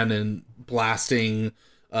Iron Man and blasting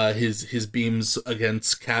his beams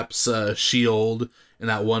against Cap's shield in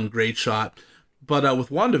that one great shot. But with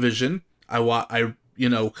WandaVision, I you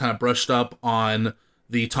know, kind of brushed up on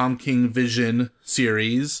the Tom King Vision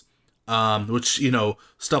series, which, you know,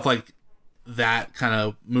 stuff like that kind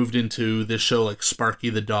of moved into this show, like Sparky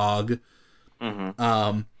the dog.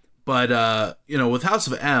 Mm-hmm. But you know, with House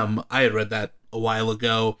of M, I had read that a while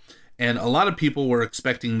ago, and a lot of people were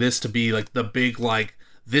expecting this to be like the big, like,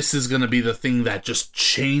 this is going to be the thing that just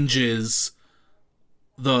changes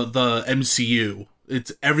the MCU.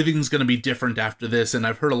 It's everything's going to be different after this, and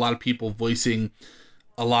I've heard a lot of people voicing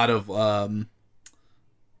a lot of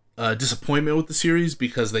disappointment with the series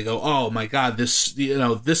because they go, "Oh my God, this, you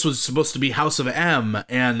know, this was supposed to be House of M,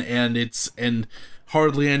 and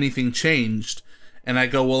hardly anything changed." And I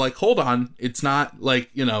go, well, like, hold on, it's not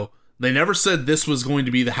like, you know, they never said this was going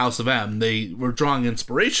to be the House of M. They were drawing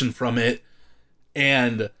inspiration from it,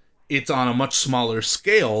 and it's on a much smaller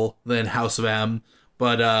scale than House of M.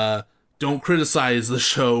 But don't criticize the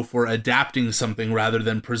show for adapting something rather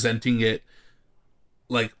than presenting it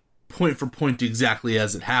like point for point exactly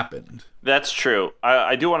as it happened. That's true.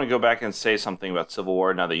 I do want to go back and say something about Civil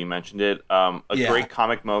War now that you mentioned it. Great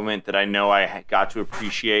comic moment that I know I got to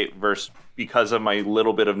appreciate because of my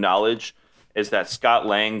little bit of knowledge is that Scott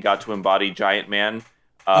Lang got to embody Giant Man.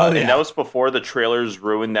 And that was before the trailers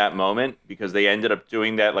ruined that moment, because they ended up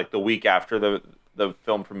doing that like the week after the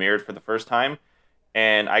film premiered for the first time.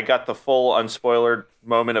 And I got the full unspoilered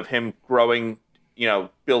moment of him growing, you know,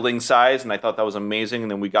 building size, and I thought that was amazing. And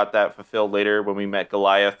then we got that fulfilled later when we met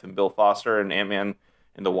Goliath and Bill Foster and Ant-Man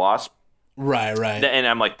and the Wasp. Right. And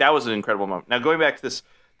I'm like, that was an incredible moment. Now, going back to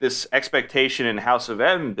this expectation in House of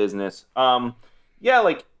M business, I want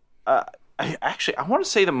to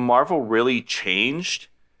say that Marvel really changed,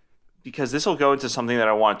 because this will go into something that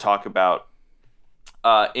I want to talk about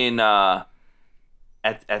at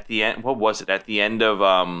the end. What was it? At the end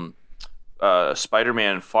of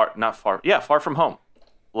Spider-Man Far From Home.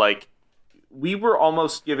 Like, we were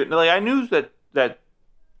almost given, like, I knew that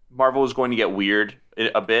Marvel was going to get weird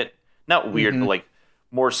a bit. Not weird, but like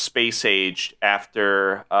more space aged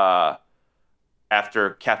after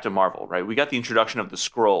Captain Marvel, right? We got the introduction of the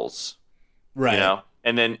Skrulls. Right. You know?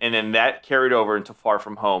 And then that carried over into Far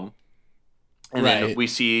From Home. And then we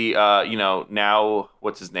see now,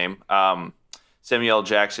 what's his name? Samuel L.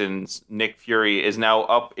 Jackson's Nick Fury is now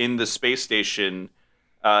up in the space station,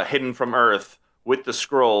 hidden from Earth with the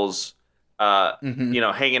Skrulls,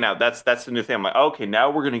 hanging out. That's the new thing. I'm like, okay, now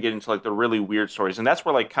we're going to get into like the really weird stories. And that's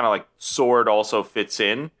where like kind of like Sword also fits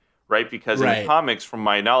in, right? Because in the comics, from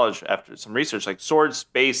my knowledge after some research, like Sword's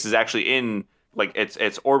base is actually in, like,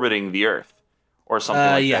 it's orbiting the Earth or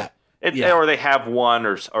something like that. Or they have one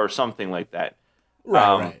or something like that.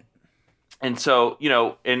 Right. And so, you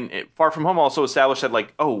know, Far From Home also established that,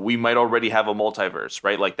 like, oh, we might already have a multiverse,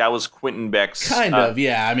 right? Like, that was Quentin Beck's... Kind of,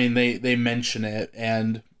 yeah. I mean, they mention it,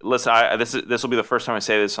 and... Listen, this will be the first time I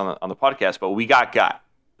say this on the podcast, but we got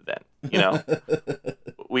then, you know?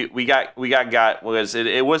 we got because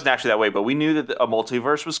it wasn't actually that way, but we knew that a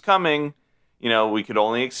multiverse was coming. You know, we could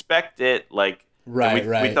only expect it, like...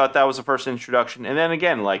 We thought that was the first introduction. And then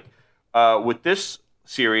again, like, with this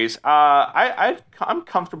series, I'm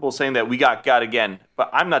comfortable saying that we got again, but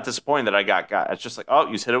I'm not disappointed that I got. It's just like, oh,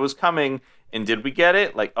 you said it was coming, and did we get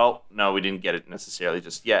it? Like, oh, no, we didn't get it necessarily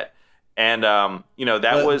just yet. And,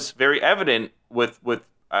 that was very evident with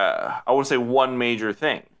I want to say one major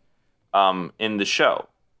thing in the show.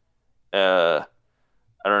 I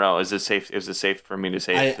don't know. Is it safe for me to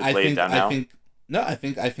say to lay it down now? I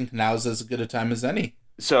think now's as good a time as any.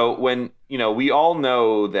 So when, we all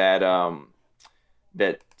know that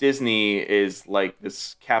that Disney is like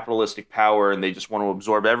this capitalistic power and they just want to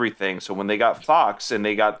absorb everything. So when they got Fox and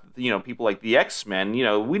they got, people like the X-Men,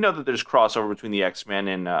 we know that there's crossover between the X-Men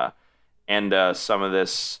and some of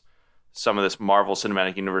this Marvel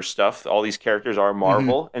Cinematic Universe stuff. All these characters are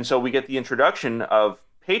Marvel. And so we get the introduction of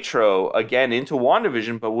Pietro again into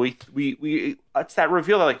WandaVision, but we it's that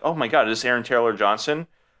reveal that, like, oh my God, is this Aaron Taylor Johnson?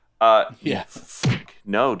 Yeah.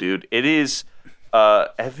 No, dude. It is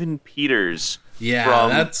Evan Peters Yeah,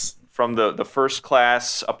 that's from the First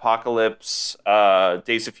Class, Apocalypse,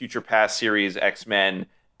 Days of Future Past series, X-Men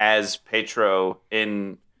as Pietro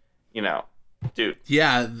in, dude.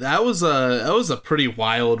 Yeah, that was a pretty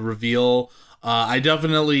wild reveal. I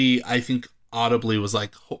think audibly was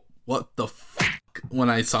like, "What the fuck?" when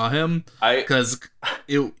I saw him, because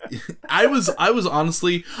it. I was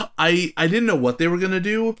honestly, I didn't know what they were gonna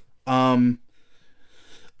do. I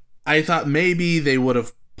thought maybe they would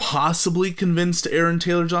have possibly convinced Aaron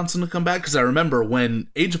Taylor Johnson to come back, because I remember when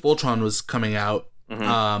Age of Ultron was coming out,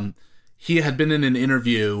 he had been in an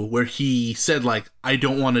interview where he said, like, I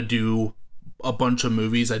don't want to do a bunch of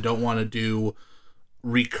movies. I don't want to do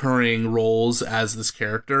recurring roles as this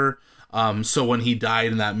character. So when he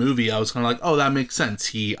died in that movie, I was kind of like, oh, that makes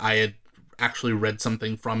sense. I had actually read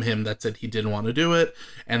something from him that said he didn't want to do it,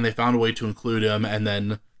 and they found a way to include him and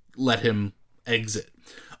then let him exit.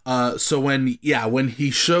 So when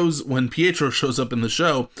Pietro shows up in the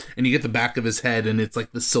show and you get the back of his head and it's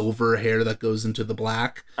like the silver hair that goes into the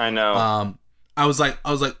black. I know. I was like,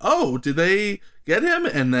 oh, did they get him?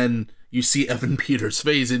 And then you see Evan Peters'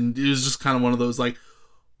 face, and it was just kind of one of those like,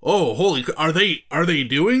 oh, holy, are they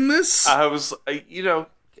doing this? I was,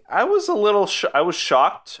 I was a little, I was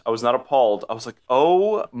shocked. I was not appalled. I was like,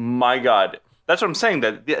 oh my God. That's what I'm saying.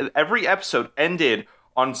 That every episode ended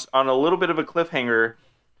on a little bit of a cliffhanger.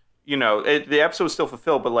 The episode was still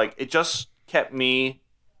fulfilled, but like it just kept me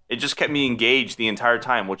engaged the entire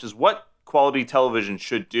time, which is what quality television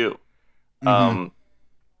should do. And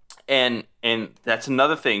that's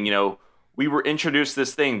another thing. We were introduced to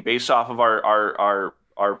this thing based off of our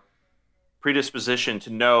predisposition to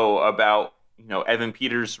know about Evan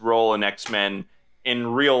Peters' role in X-Men in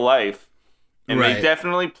real life, and right. They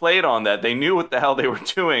definitely played on that. They knew what the hell they were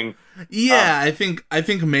doing. Yeah, I think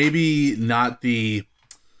maybe not the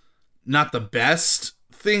best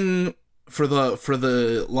thing for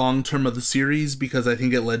the long term of the series, because I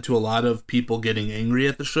think it led to a lot of people getting angry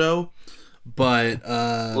at the show. But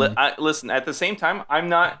listen, at the same time, I'm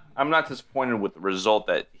not disappointed with the result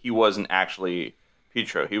that he wasn't actually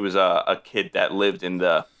Pietro. He was a kid that lived in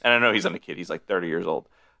and I know he's not a kid. He's like 30 years old.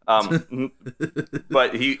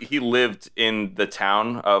 But he lived in the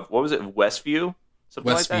town of, what was it, Westview?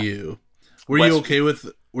 Something like that? Westview. Were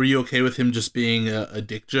you okay with him just being a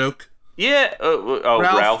dick joke? Yeah.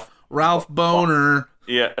 Ralph Boner.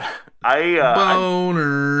 Yeah.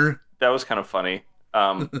 Boner. That was kind of funny.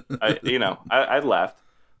 I laughed,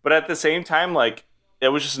 but at the same time, like, it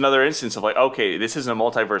was just another instance of like, okay, this isn't a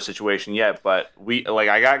multiverse situation yet, but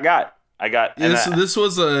I got. This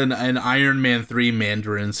was an Iron Man 3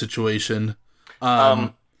 Mandarin situation.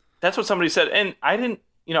 That's what somebody said, and I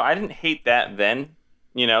didn't hate that then,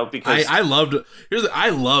 because I loved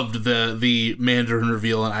the Mandarin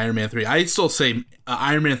reveal in Iron Man 3. I still say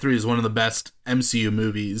Iron Man 3 is one of the best MCU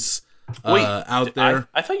movies out there.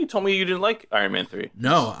 I thought you told me you didn't like Iron Man 3.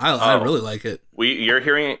 No, I really like it. You're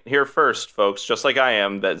hearing it here first, folks, just like I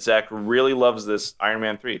am, that Zach really loves this Iron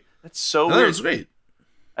Man 3. That's so weird. That was great.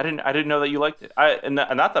 I didn't know that you liked it.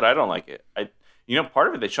 Not that I don't like it. Part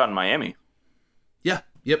of it they shot in Miami. Yeah,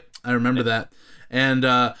 yep, I remember that. And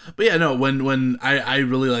but yeah, no, when I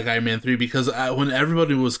really like Iron Man 3, because when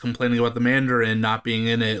everybody was complaining about the Mandarin not being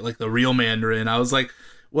in it, like the real Mandarin, I was like,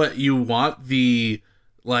 what, you want the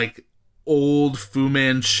like old Fu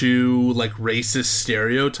Manchu like racist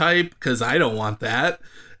stereotype? Because I don't want that.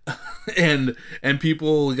 and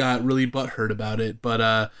people got really butthurt about it,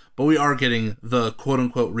 but we are getting the quote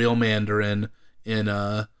unquote real Mandarin in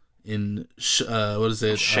what is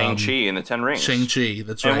it? Shang-Chi in the Ten Rings. Shang-Chi,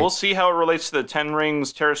 that's right. And we'll see how it relates to the Ten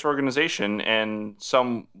Rings terrorist organization and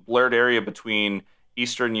some blurred area between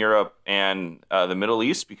Eastern Europe and the Middle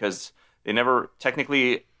East, because they never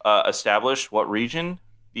technically established what region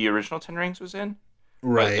the original Ten Rings was in.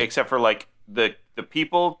 Right. Except for like the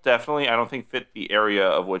people definitely, I don't think, fit the area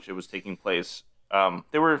of which it was taking place.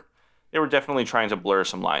 They were definitely trying to blur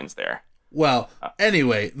some lines there. Well,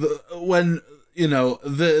 anyway, the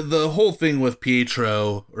whole thing with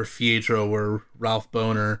Pietro or Ralph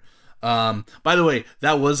Boner. By the way,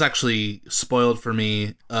 that was actually spoiled for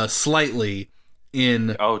me slightly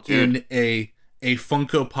in a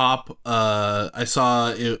Funko Pop. I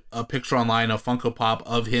saw a picture online of Funko Pop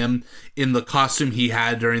of him in the costume he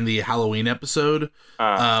had during the Halloween episode,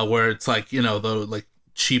 where it's like, the like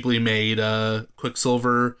cheaply made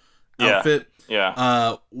Quicksilver outfit.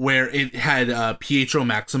 Yeah. Where it had Pietro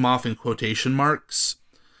Maximoff in quotation marks.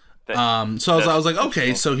 So I was like, okay,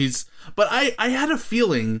 cool. So he's. But I had a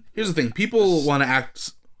feeling. Here's the thing: people want to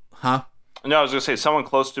act, huh? No, I was gonna say someone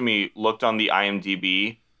close to me looked on the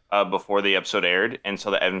IMDb before the episode aired, and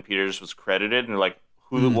so that Evan Peters was credited, and they're like,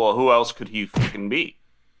 who else could he fucking be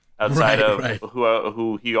outside of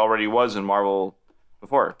who he already was in Marvel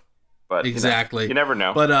before? But exactly, you never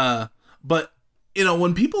know. But you know,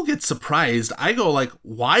 when people get surprised, I go like,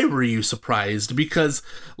 why were you surprised? Because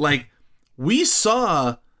like we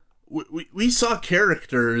saw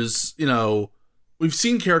characters, you know, we've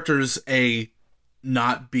seen characters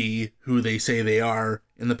not be who they say they are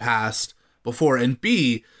in the past before, and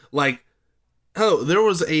B, like, oh, there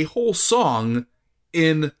was a whole song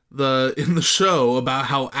in the show about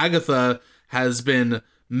how Agatha has been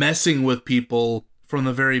messing with people from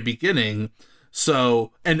the very beginning.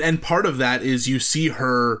 So, and part of that is you see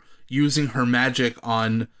her using her magic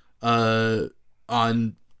on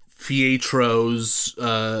Pietro's,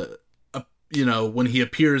 you know, when he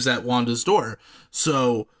appears at Wanda's door.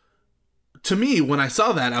 So, to me, when I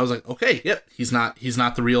saw that, I was like, okay, yep, he's not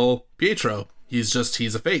the real Pietro. He's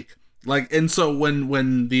a fake. Like, and so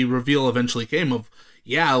when the reveal eventually came of,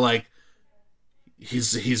 yeah, like,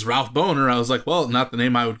 he's Ralph Bohner, I was like, well, not the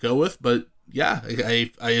name I would go with, but yeah,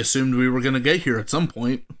 I assumed we were going to get here at some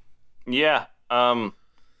point. Yeah.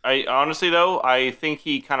 I honestly, though, I think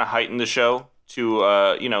he kind of heightened the show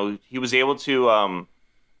to, you know, he was able to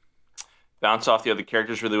bounce off the other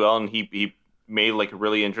characters really well, and he made, like, a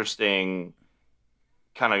really interesting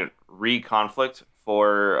kind of re-conflict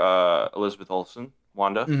for Elizabeth Olsen,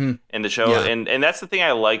 Wanda, in the show. Yeah. And that's the thing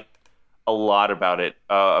I liked a lot about it,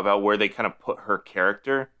 about where they kind of put her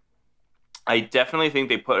character. I definitely think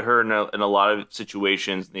they put her in a lot of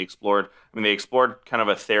situations. And they explored kind of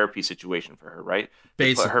a therapy situation for her, right?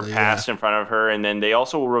 Basically, they put her past in front of her, and then they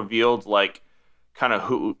also revealed like kind of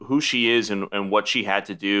who she is and what she had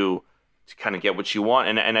to do to kind of get what she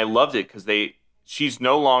wanted. And I loved it because she's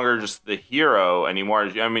no longer just the hero anymore.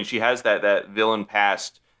 I mean, she has that villain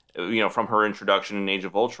past, you know, from her introduction in Age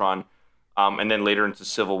of Ultron, and then later into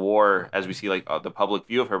Civil War, as we see like the public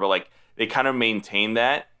view of her. But like they kind of maintain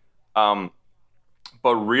that.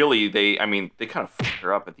 But really, they kind of fucked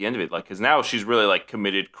her up at the end of it, like, because now she's really like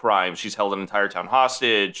committed crimes. She's held an entire town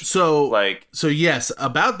hostage. So yes,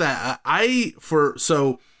 about that, for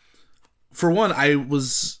one, I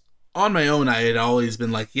was on my own. I had always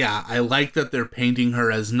been like, yeah, I like that they're painting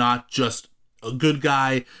her as not just a good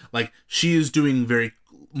guy. Like, she is doing very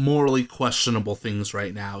morally questionable things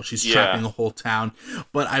right now. She's trapping a whole town.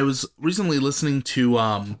 But I was recently listening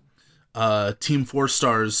to Team 4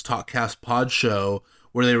 Star's Talkcast Pod show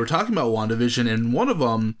where they were talking about WandaVision, and one of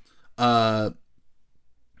them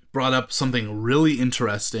brought up something really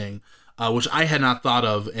interesting, which I had not thought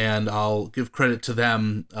of, and I'll give credit to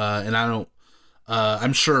them. And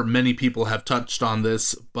I'm sure many people have touched on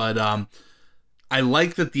this, but I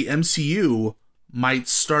like that the MCU might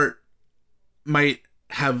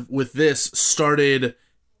have with this started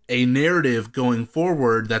a narrative going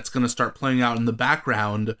forward that's going to start playing out in the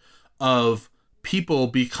background of people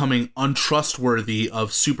becoming untrustworthy of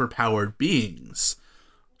superpowered beings.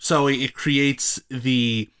 So it creates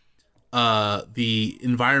the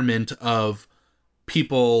environment of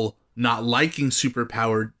people not liking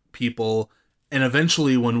superpowered people, and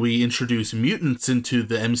eventually when we introduce mutants into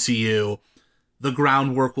the MCU, the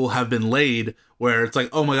groundwork will have been laid where it's like,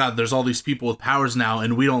 oh my god, there's all these people with powers now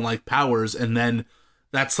and we don't like powers, and then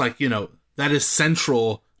that's like, you know, that is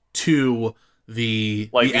central to the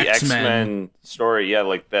X-Men story,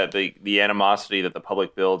 like that the animosity that the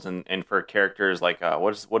public builds, and for characters like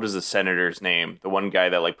what is the senator's name, the one guy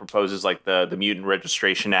that like proposes like the Mutant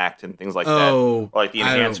Registration Act and things like that, or like the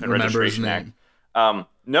Enhancement Registration Act.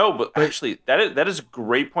 No, but actually that is a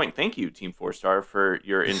great point. Thank you, Team 4 Star, for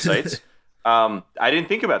your insights. I didn't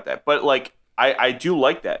think about that, but like I do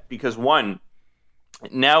like that, because one,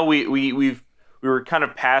 now we were kind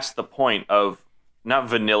of past the point of not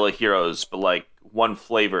vanilla heroes, but like one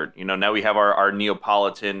flavored. You know, now we have our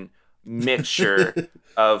Neapolitan mixture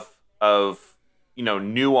of you know,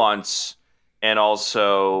 nuance, and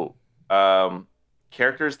also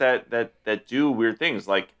characters that do weird things.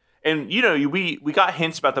 Like, and you know, we got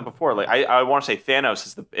hints about that before. Like I want to say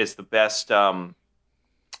Thanos is the best.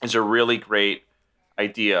 Is a really great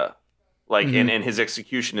idea. Like, and his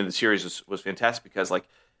execution in the series was fantastic, because like,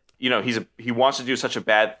 you know, he wants to do such a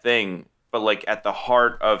bad thing, but like at the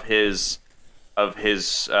heart of his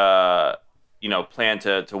you know, plan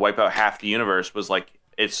to wipe out half the universe was like,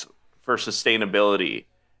 it's for sustainability.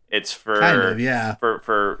 It's for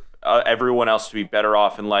for everyone else to be better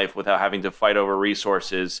off in life without having to fight over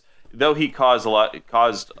resources. Though he caused a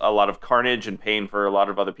lot of carnage and pain for a lot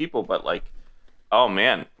of other people, but like, oh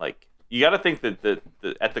man, like you got to think that the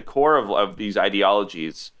at the core of these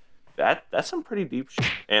ideologies, that's some pretty deep shit.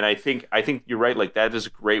 And I think you're right. Like, that is a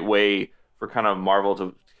great way for kind of Marvel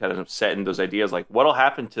to kind of set in those ideas, like what'll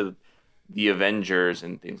happen to the Avengers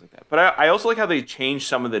and things like that. But I also like how they changed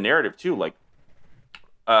some of the narrative too, like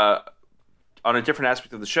on a different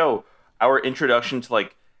aspect of the show, our introduction to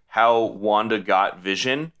like how Wanda got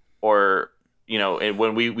Vision, or and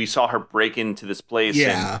when we saw her break into this place,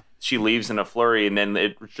 and she leaves in a flurry, and then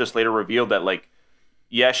it just later revealed that like,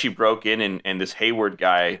 yeah, she broke in, and this Hayward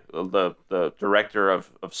guy, the director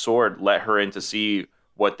of Sword, let her in to see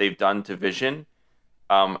what they've done to Vision,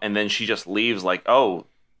 and then she just leaves. Like, oh,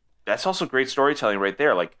 that's also great storytelling right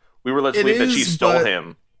there. Like, we were led to believe that she stole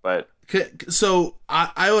him, but so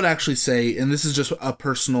I would actually say, and this is just a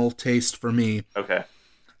personal taste for me. Okay,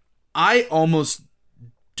 I almost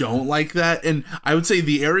don't like that, and I would say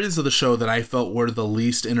the areas of the show that I felt were the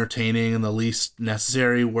least entertaining and the least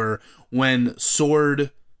necessary were when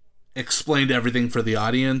Sword explained everything for the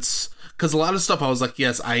audience, because a lot of stuff I was like,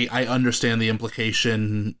 yes, I understand the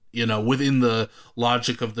implication, within the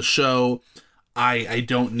logic of the show. I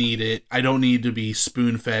don't need it. I don't need to be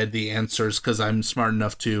spoon-fed the answers because I'm smart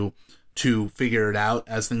enough to figure it out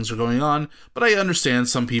as things are going on. But I understand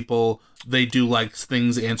some people, they do like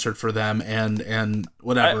things answered for them and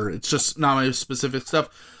whatever. It's just not my specific stuff.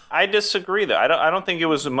 I disagree though. I don't think it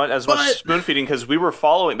was much spoon feeding, because we were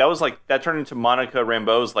following. That turned into Monica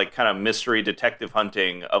Rambeau's like kind of mystery detective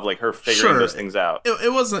hunting of like her figuring those things out.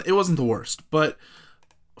 It wasn't the worst, but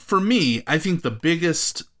for me, I think the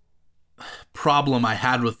biggest problem I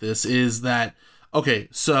had with this is that, okay,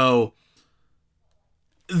 so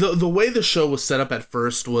the way the show was set up at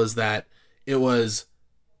first was that it was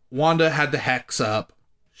Wanda had the hex up.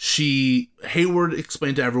 Hayward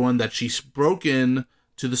explained to everyone that she broke in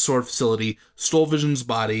to the Sword facility, stole Vision's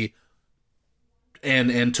body,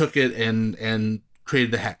 and took it and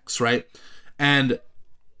created the hex, right? And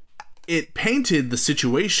it painted the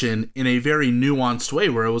situation in a very nuanced way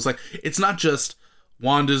where it was like, it's not just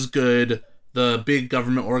Wanda's good, the big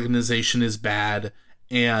government organization is bad,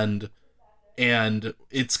 and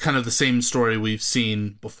it's kind of the same story we've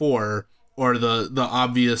seen before, or the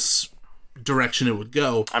obvious direction it would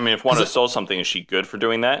go. I mean, if Wanda stole something, is she good for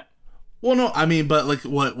doing that? Well, no, I mean, but like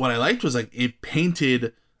what I liked was like it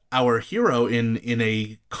painted our hero in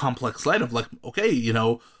a complex light of like,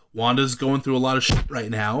 okay, Wanda's going through a lot of shit right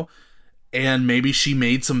now, and maybe she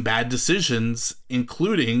made some bad decisions,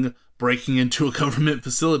 including breaking into a government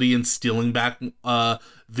facility and stealing back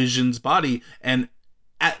Vision's body, and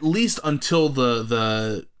at least until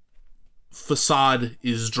the facade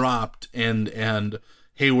is dropped and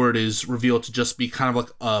Hayward is revealed to just be kind of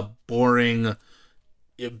like a boring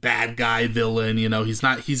bad guy villain,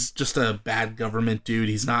 he's just a bad government dude.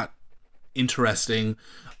 He's not interesting.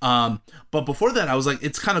 But before that, I was like,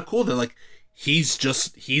 it's kind of cool that like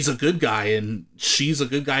he's a good guy and she's a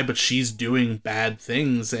good guy, but she's doing bad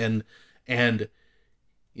things, and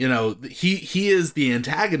he is the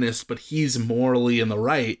antagonist, but he's morally in the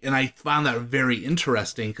right. And I found that very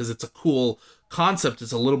interesting because it's a cool concept.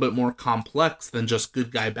 It's a little bit more complex than just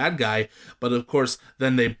good guy, bad guy. But of course,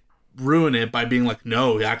 then they ruin it by being like,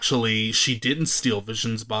 no, actually, she didn't steal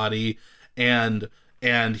Vision's body, and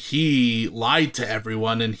he lied to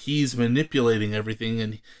everyone, and he's manipulating everything,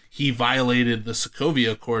 and he violated the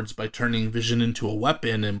Sokovia Accords by turning Vision into a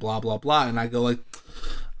weapon, and blah blah blah. And I go like,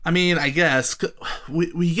 I mean, I guess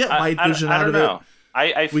we get White Vision out of it.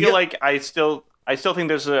 I feel like I still think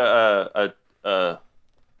there's a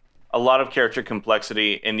lot of character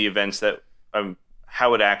complexity in the events that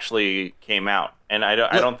how it actually came out, and I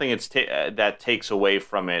don't think it's that takes away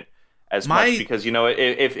from it as much, because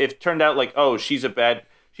if it turned out like, oh, she's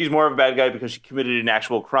more of a bad guy because she committed an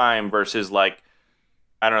actual crime versus like,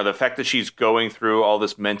 I don't know, the fact that she's going through all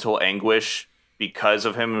this mental anguish because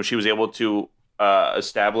of him, and she was able to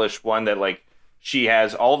establish, one, that like she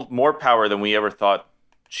has more power than we ever thought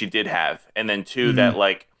she did have, and then two, that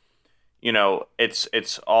like,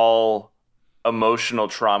 it's all emotional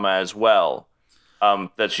trauma as well,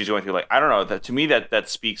 that she's going through. Like, I don't know, that to me that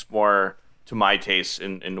speaks more to my taste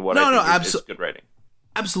in what I think is good writing.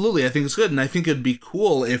 Absolutely, I think it's good, and I think it'd be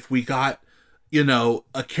cool if we got,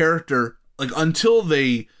 a character like, until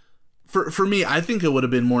they. For me, I think it would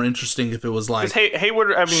have been more interesting if it was like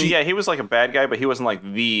Hayward. I mean, he was like a bad guy, but he wasn't like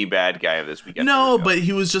the bad guy of this weekend. No, but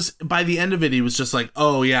he was just, by the end of it, he was just like,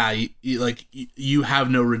 oh yeah, you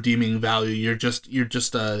have no redeeming value. You're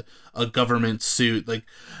just a government suit. Like,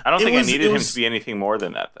 I don't think I needed him to be anything more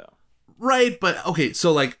than that, though. Right, but okay.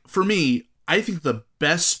 So like for me, I think the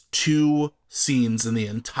best two scenes in the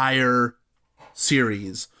entire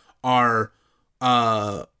series are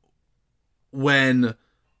when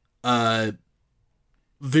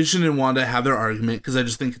Vision and Wanda have their argument, because I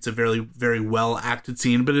just think it's a very, very well acted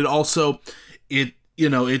scene, but it also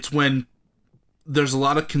it's when there's a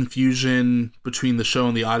lot of confusion between the show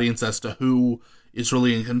and the audience as to who is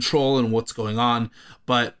really in control and what's going on.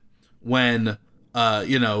 But when,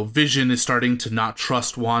 Vision is starting to not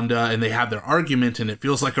trust Wanda and they have their argument and it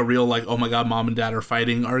feels like a real, like, oh my God, mom and dad are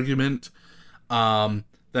fighting argument,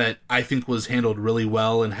 that I think was handled really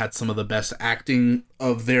well and had some of the best acting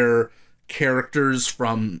of their characters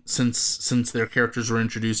from since their characters were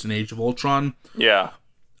introduced in Age of Ultron. Yeah.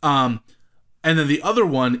 And then the other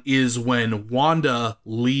one is when Wanda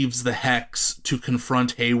leaves the Hex to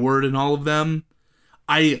confront Hayward and all of them.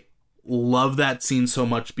 I love that scene so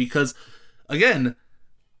much because, again,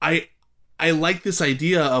 I like this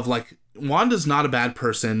idea of, like, Wanda's not a bad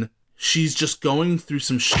person. She's just going through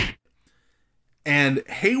some shit. And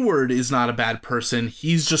Hayward is not a bad person.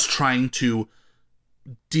 He's just trying to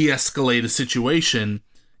de-escalate a situation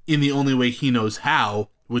in the only way he knows how,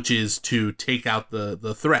 which is to take out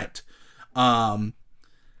the threat. And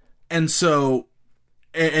so,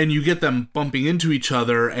 and you get them bumping into each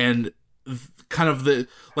other, and kind of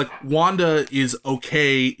Wanda is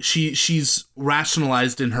okay. She's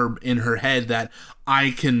rationalized in her head that I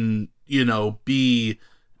can, be,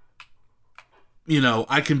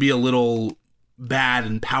 I can be a little bad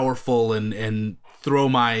and powerful and throw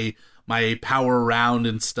my power around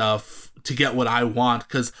and stuff to get what I want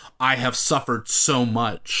because I have suffered so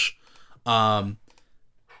much.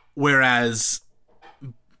 Whereas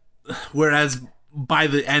by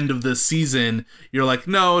the end of the season, you're like,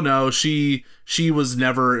 no, she was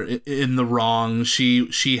never in the wrong.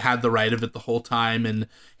 She had the right of it the whole time, and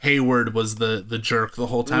Hayward was the jerk the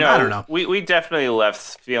whole time. No, I don't know. We definitely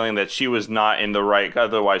left feeling that she was not in the right.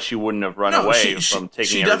 Otherwise, she wouldn't have run away from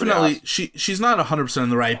taking everybody else. She's not 100% in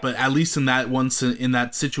the right, but at least in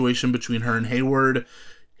that situation between her and Hayward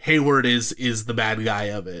is the bad guy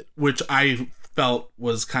of it, which I felt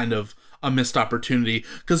was kind of a missed opportunity.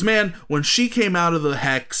 Because, man, when she came out of the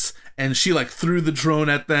Hex and she, like, threw the drone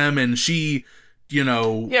at them and she,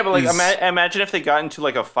 Yeah, but, like, imagine if they got into,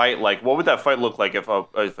 like, a fight. Like, what would that fight look like if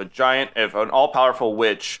an all-powerful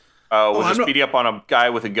witch was just beating up on a guy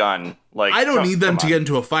with a gun? Like, I don't need them to get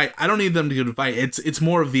into a fight. It's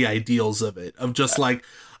more of the ideals of it. Of just, like,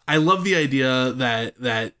 I love the idea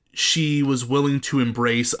that she was willing to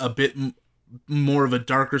embrace a bit more of a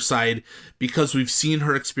darker side because we've seen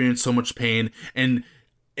her experience so much pain, and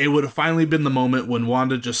it would have finally been the moment when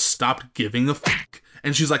Wanda just stopped giving a fuck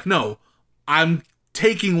and she's like, no, I'm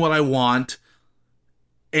taking what I want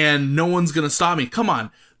and no one's gonna stop me. Come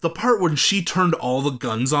on, the part when she turned all the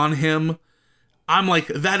guns on him, I'm like,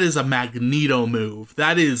 that is a Magneto move.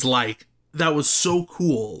 That was so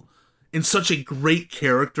cool. In such a great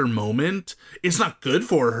character moment. It's not good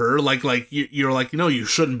for her. Like you're like, no, you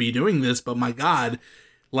shouldn't be doing this, but my God,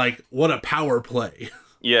 like, what a power play.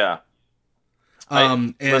 Yeah.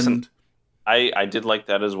 Listen, I did like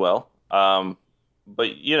that as well. But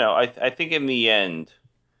I think in the end,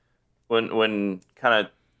 when kind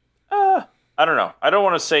of, I don't know. I don't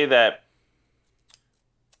want to say that.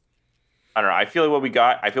 I don't know. I feel like what we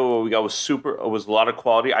got was was a lot of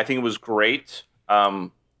quality. I think it was great.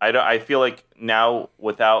 I feel like now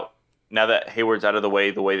that Hayward's out of the way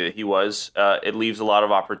that he was, it leaves a lot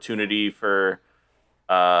of opportunity for,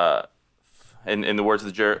 in the words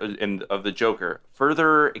of the Joker,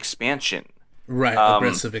 further expansion. Right,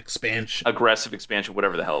 aggressive expansion,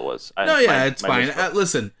 whatever the hell it was. It's fine.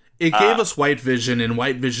 Listen, it gave us White Vision, and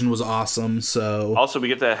White Vision was awesome. So also we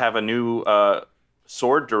get to have a new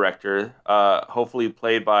sword director, hopefully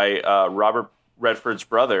played by Robert Redford's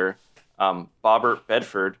brother. Bobbert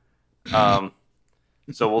Bedford. So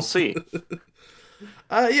we'll see.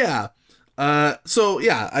 I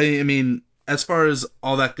mean, as far as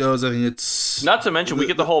all that goes, I think it's not to mention we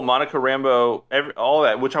get the whole Monica Rambeau, all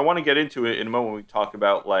that, which I want to get into in a moment when we talk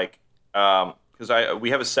about, like, because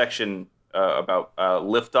we have a section about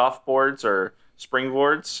lift-off boards or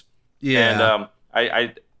springboards. Yeah,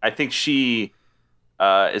 and I think she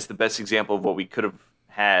is the best example of what we could have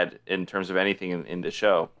had in terms of anything in the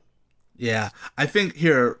show. Yeah, I think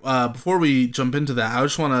here, before we jump into that, I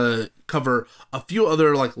just want to cover a few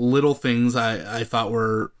other, like, little things I thought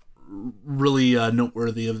were really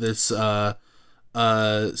noteworthy of this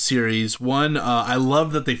series. One, I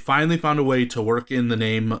love that they finally found a way to work in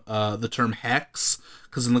the term Hex,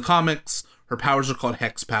 because in the comics, her powers are called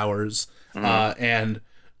Hex powers, and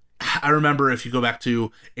I remember if you go back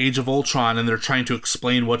to Age of Ultron and they're trying to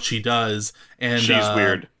explain what she does, and she's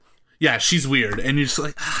weird. Yeah, she's weird, and you're just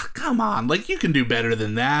like, come on, like, you can do better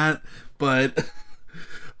than that. But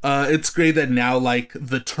it's great that now, like,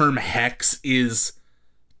 the term Hex is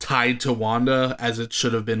tied to Wanda, as it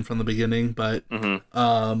should have been from the beginning. But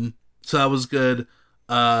so that was good.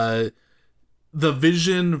 The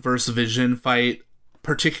Vision versus Vision fight,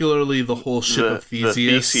 particularly the whole ship of Theseus.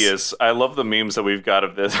 The Theseus. I love the memes that we've got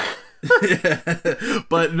of this.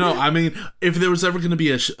 But no, I mean, if there was ever going to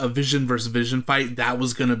be a Vision versus Vision fight, that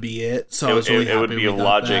was going to be it. So I was really happy it would be of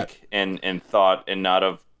logic and thought, and not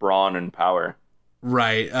of brawn and power.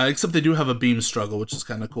 Right. Except they do have a beam struggle, which is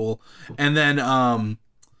kind of cool. And then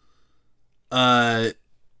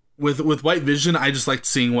with White Vision, I just liked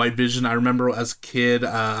seeing White Vision. I remember as a kid,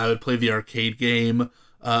 I would play the arcade game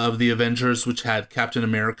of the Avengers, which had Captain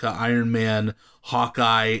America, Iron Man,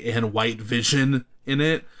 Hawkeye, and White Vision in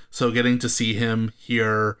it. So getting to see him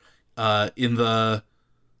here in the,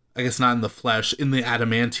 I guess not in the flesh, in the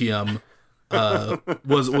adamantium,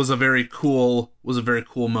 was a very cool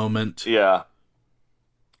moment. Yeah.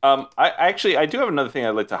 I do have another thing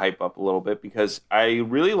I'd like to hype up a little bit, because I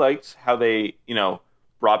really liked how they,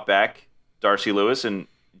 brought back Darcy Lewis and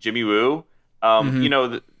Jimmy Woo.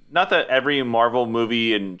 Not that every Marvel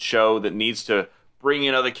movie and show that needs to bring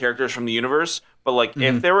in other characters from the universe, but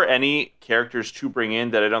if there were any characters to bring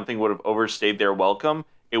in that I don't think would have overstayed their welcome,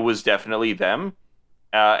 it was definitely them.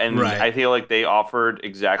 I feel like they offered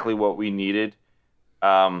exactly what we needed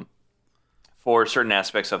for certain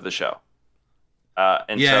aspects of the show.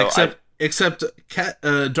 Except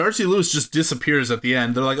Darcy Lewis just disappears at the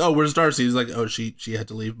end. They're like, "Oh, where's Darcy?" He's like, "Oh, she had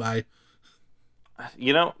to leave." Bye.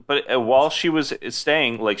 But while she was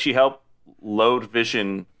staying, she helped load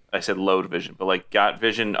Vision. I said load Vision, but got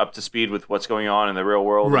Vision up to speed with what's going on in the real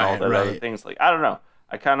world and all that other things. I don't know.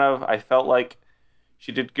 I felt like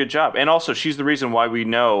she did a good job, and also she's the reason why we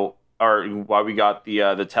know, or why we got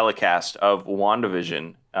the telecast of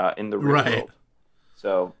WandaVision in the real world.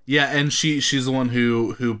 So yeah, and she's the one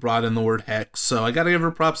who brought in the word hex. So I gotta give her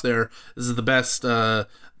props there. This is the best the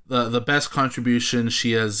best contribution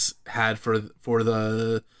she has had for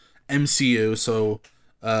the MCU. So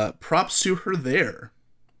props to her there.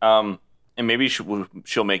 And maybe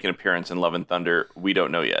she'll make an appearance in Love and Thunder. We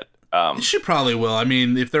don't know yet. She probably will. I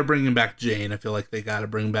mean, if they're bringing back Jane, I feel like they gotta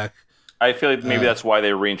bring back. I feel like maybe that's why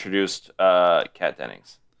they reintroduced Kat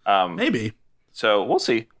Dennings. Maybe. So we'll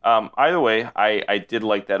see. Either way, I did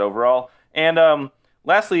like that overall. And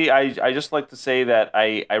lastly, I just like to say that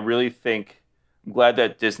I really think, I'm glad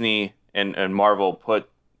that Disney and Marvel put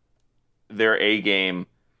their A game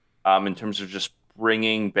in terms of just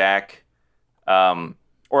bringing back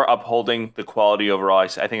or upholding the quality overall. I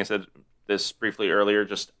think I said this briefly earlier.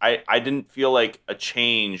 Just I didn't feel like a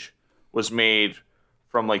change was made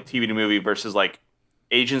from TV to movie versus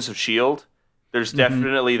Agents of S.H.I.E.L.D. There's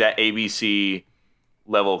definitely that ABC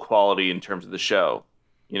level quality in terms of the show,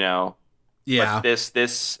 Yeah. But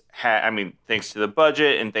thanks to the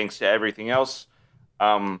budget and thanks to everything else,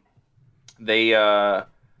 they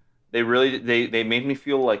made me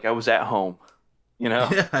feel like I was at home,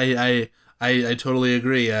 Yeah, I totally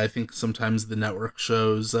agree. I think sometimes the network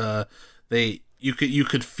shows you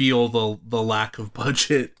could feel the lack of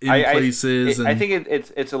budget in places. I think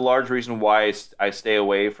it's a large reason why I stay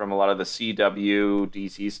away from a lot of the CW,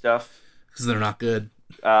 DC stuff, because they're not good.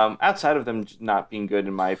 Outside of them not being good,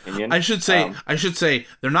 in my opinion, I should say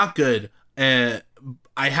they're not good. I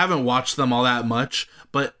haven't watched them all that much,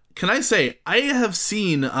 but can I say I have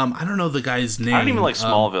seen? I don't know the guy's name. I don't even like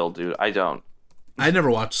Smallville, dude. I don't. I never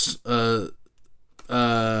watched.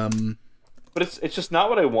 But it's just not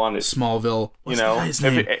what I wanted. Smallville. What's the guy's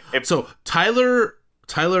name? So Tyler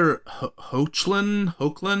Hoechlin,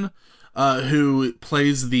 who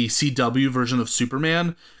plays the CW version of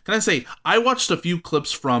Superman. Can I say, I watched a few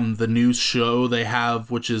clips from the new show they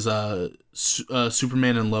have, which is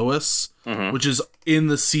Superman and Lois, which is in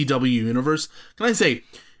the CW universe. Can I say,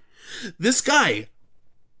 this guy,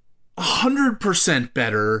 100%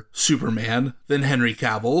 better Superman than Henry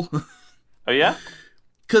Cavill. Oh, yeah?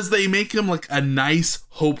 Because they make him a nice,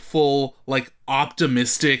 hopeful,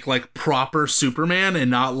 optimistic, proper Superman, and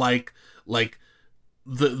not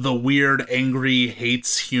the weird, angry,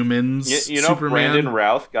 hates humans. Superman. Brandon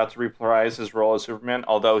Routh got to reprise his role as Superman,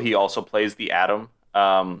 although he also plays the Atom.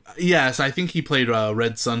 Yes, I think he played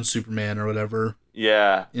Red Sun Superman or whatever.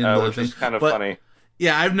 Yeah, which is kind of funny.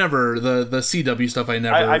 Yeah, I've never the CW stuff.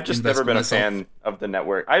 I've just never been a fan of the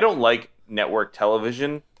network. I don't like network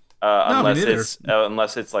television.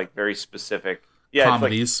 Unless it's very specific. Yeah,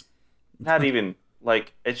 comedies. It's not even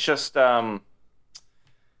it's just yeah,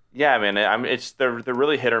 man. They're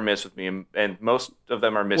really hit or miss with me, and most of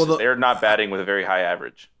them are misses. They're not batting with a very high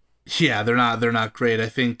average. Yeah, they're not great. I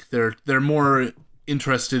think they're more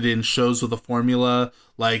interested in shows with a formula.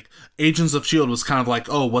 Like Agents of S.H.I.E.L.D. was kind of like,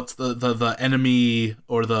 oh, what's the enemy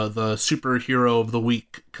or the superhero of the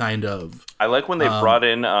week kind of. I like when they brought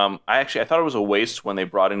in. I thought it was a waste when they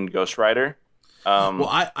brought in Ghost Rider. Well,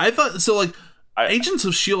 I thought so. Like Agents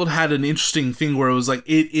of S.H.I.E.L.D. had an interesting thing where it was like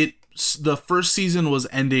the first season was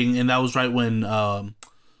ending, and that was right when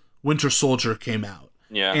Winter Soldier came out.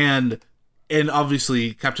 Yeah, and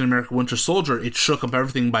obviously Captain America: Winter Soldier, it shook up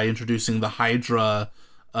everything by introducing the Hydra.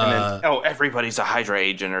 And then, everybody's a Hydra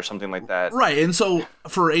agent or something like that. Right, and so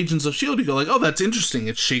for Agents of S.H.I.E.L.D., you go like, oh, that's interesting.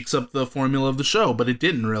 It shakes up the formula of the show, but it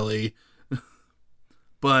didn't really.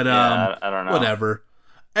 But, I don't know. Whatever.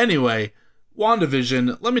 Anyway,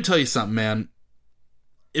 WandaVision, let me tell you something, man.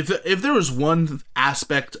 If there was one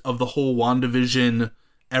aspect of the whole WandaVision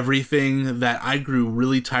everything that I grew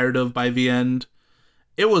really tired of by the end,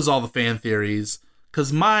 it was all the fan theories.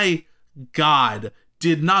 Because my God,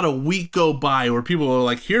 did not a week go by where people were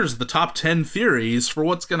like, here's the top 10 theories for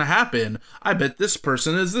what's going to happen. I bet this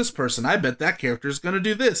person is this person. I bet that character is going to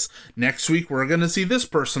do this. Next week, we're going to see this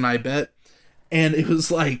person, I bet. And it was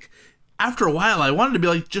like, after a while, I wanted to be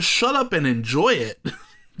like, just shut up and enjoy it.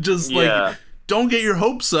 Just like, don't get your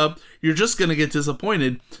hopes up. You're just going to get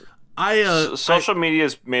disappointed. Social media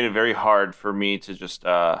has made it very hard for me to just,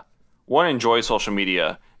 one, enjoy social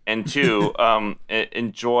media, and two,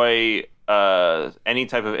 enjoy any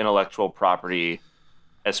type of intellectual property,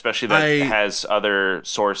 especially that has other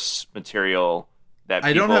source material that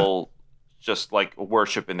people just like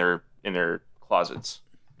worship in their closets.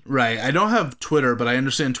 Right. I don't have Twitter, but I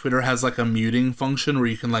understand Twitter has like a muting function where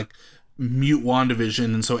you can like mute WandaVision,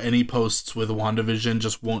 and so any posts with WandaVision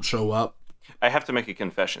just won't show up. I have to make a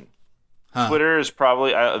confession. Twitter is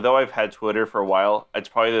probably, though I've had Twitter for a while, it's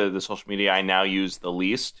probably the social media I now use the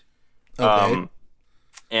least. Okay.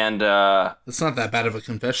 And it's not that bad of a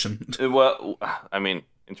confession. Well, I mean,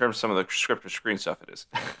 in terms of some of the script or screen stuff, it is.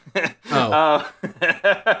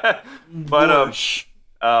 But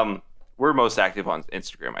we're most active on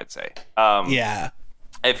Instagram, I'd say. Yeah.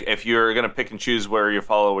 If you're gonna pick and choose where you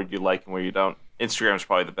follow, what you like and where you don't, Instagram is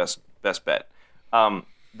probably the best bet.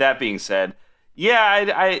 That being said,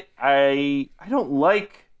 I don't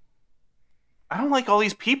like all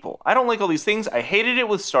these people. I don't like all these things. I hated it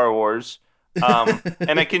with Star Wars.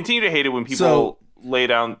 And I continue to hate it when people lay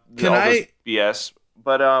down this BS.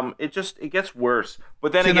 But it gets worse.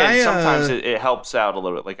 But then again, sometimes it helps out a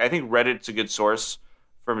little bit. Like I think Reddit's a good source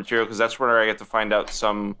for material because that's where I get to find out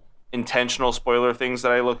some intentional spoiler things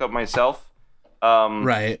that I look up myself,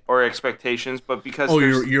 right? Or expectations. But because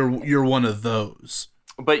you're one of those.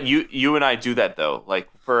 But you and I do that though. Like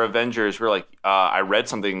for Avengers, we're like, I read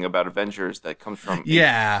something about Avengers that comes from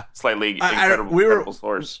slightly incredible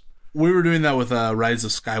source. We were doing that with Rise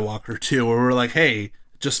of Skywalker too, where we're like, hey,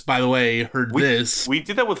 just by the way, heard this. We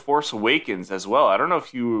did that with Force Awakens as well. I don't know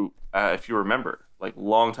if you remember, like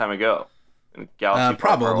long time ago in Galaxy.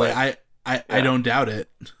 Probably. I don't doubt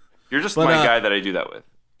it. You're just my guy that I do that with.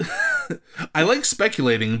 I like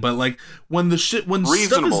speculating, but like when stuff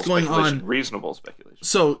is going on, reasonable speculation.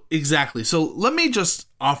 So exactly. So let me just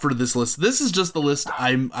offer this list. This is just the list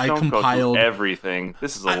I compiled. Go everything.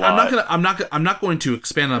 This is a lot. I'm not going to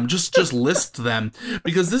expand on them. Just list them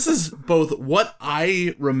because this is both what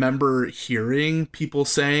I remember hearing people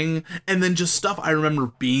saying, and then just stuff I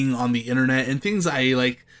remember being on the internet and things I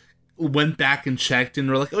like. Went back and checked and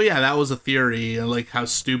were like, oh yeah, that was a theory, and like how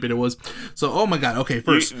stupid it was. So, oh my god, okay,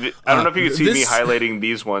 first, I don't know if you can see me highlighting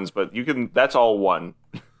these ones, but you can. That's all one.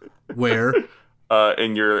 Where?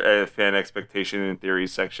 In your fan expectation and theory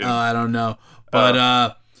section. I don't know, but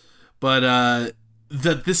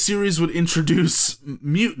that this series would introduce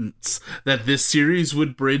mutants, that this series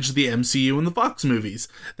would bridge the MCU and the Fox movies,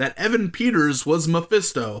 that Evan Peters was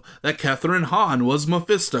Mephisto, that Catherine Hahn was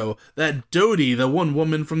Mephisto, that Dodie, the one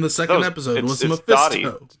woman from the second episode, was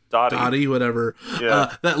Mephisto. Dottie, whatever.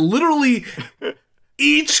 Yeah. That literally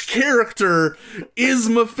each character is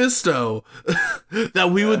Mephisto. That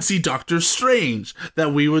we would see Doctor Strange,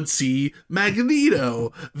 that we would see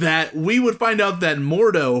Magneto, that we would find out that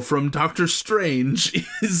Mordo from Doctor Strange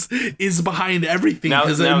is behind everything. Now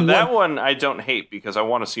that one I don't hate because I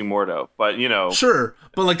want to see Mordo, but you know. Sure,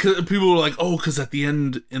 but like people were like, oh, because at the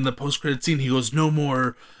end in the post-credit scene he goes, no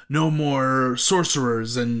more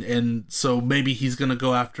sorcerers, and so maybe he's gonna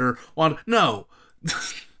go after Wanda. No.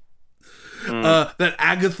 That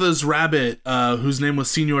Agatha's rabbit, whose name was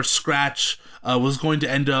Senior Scratch, was going to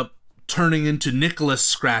end up turning into Nicholas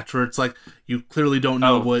Scratch, where it's like you clearly don't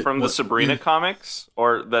know the Sabrina comics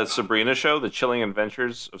or the Sabrina show, The Chilling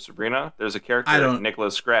Adventures of Sabrina. There's a character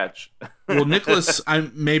Nicholas Scratch. Well, Nicholas,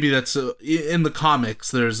 maybe that's in the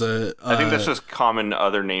comics. There's I think that's just common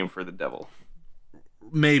other name for the devil.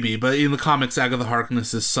 Maybe, but in the comics, Agatha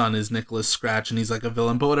Harkness's son is Nicholas Scratch, and he's like a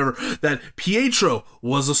villain. But whatever. That Pietro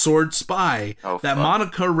was a sword spy. That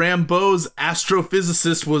Monica Rambeau's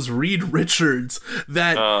astrophysicist was Reed Richards.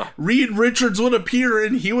 That Reed Richards would appear,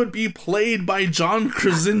 and he would be played by John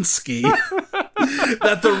Krasinski.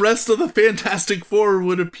 That the rest of the Fantastic Four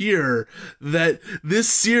would appear. That this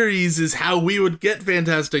series is how we would get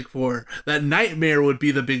Fantastic Four. That Nightmare would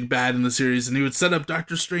be the big bad in the series, and he would set up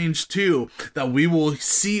Doctor Strange 2. That we will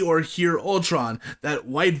see or hear Ultron. That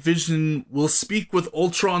White Vision will speak with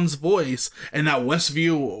Ultron's voice, and that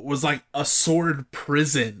Westview was like a sword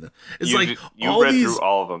prison. It's you read through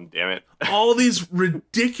all of them, damn it. All these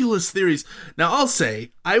ridiculous theories. Now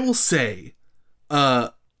I will say,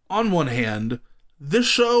 on one hand, this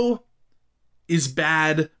show is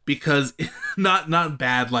bad because not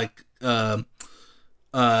bad like it's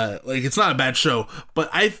not a bad show, but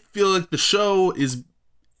I feel like the show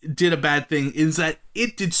did a bad thing is that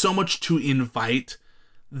it did so much to invite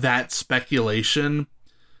that speculation,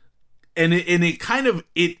 and it kind of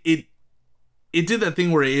it did that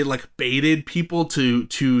thing where it like baited people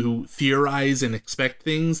to theorize and expect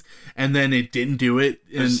things, and then it didn't do it.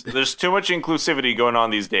 And there's too much inclusivity going on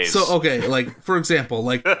these days. So okay, like for example,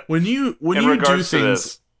 like when you do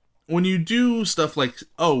things, when you do stuff like,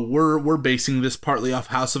 oh, we're basing this partly off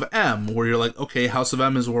House of M, where you're like, okay, House of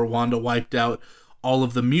M is where Wanda wiped out all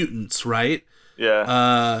of the mutants, right?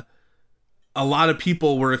 Yeah. A lot of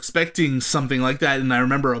people were expecting something like that, and I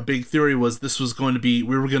remember a big theory was this was going to be,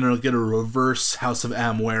 we were going to get a reverse House of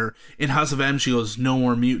M, where in House of M she goes, no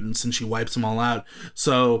more mutants, and she wipes them all out.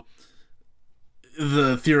 So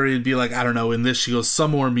the theory would be like, I don't know, in this she goes,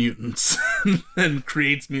 some more mutants, and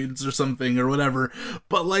creates mutants or something or whatever.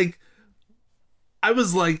 But like, I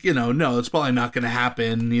was like, no, it's probably not going to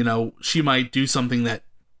happen. She might do something that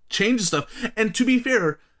changes stuff. And to be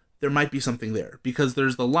fair, there might be something there, because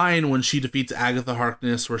there's the line when she defeats Agatha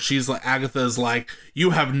Harkness where she's like, Agatha's like,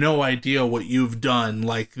 you have no idea what you've done.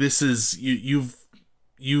 Like, this is, you've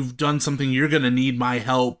done something, you're going to need my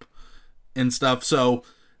help and stuff. So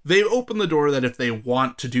they open the door that if they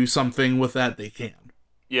want to do something with that, they can.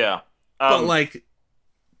 Yeah. But like,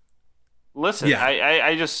 listen, yeah.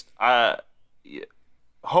 I just,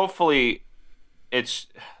 hopefully that's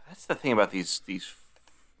the thing about these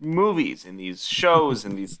movies and these shows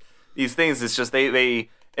and these things. It's just they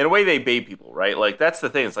in a way they bait people, right? Like, that's the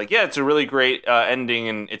thing. It's like, yeah, it's a really great ending,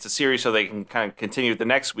 and it's a series, so they can kind of continue it the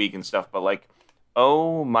next week and stuff. But like,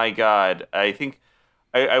 oh my god, I think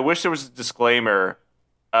I wish there was a disclaimer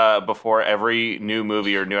before every new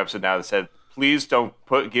movie or new episode now that said, please don't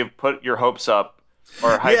put your hopes up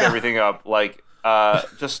or hype everything up. Like,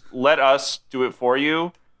 just let us do it for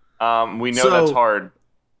you. We know that's hard.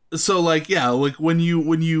 So like, yeah, like when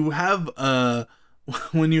you have a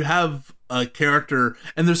character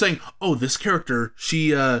and they're saying, oh, this character,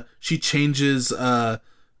 she changes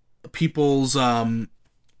people's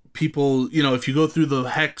people, if you go through the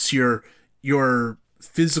hex, your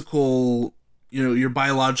physical, your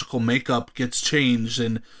biological makeup gets changed,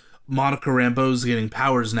 and Monica Rambeau's getting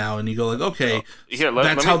powers now, and you go like, okay,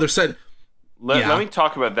 that's how they're said. Let me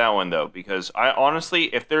talk about that one though, because I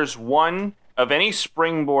honestly, if there's one of any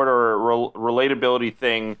springboard or relatability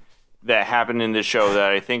thing that happened in this show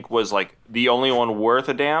that I think was like the only one worth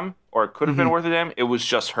a damn, or it could have been worth a damn, it was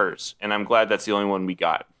just hers, and I'm glad that's the only one we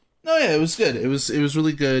got. No, yeah, it was good. It was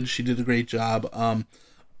really good. She did a great job.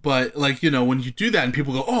 But like, when you do that and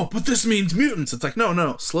people go, oh, but this means mutants. It's like,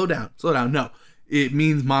 no, slow down. No, it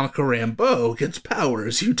means Monica Rambeau gets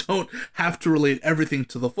powers. You don't have to relate everything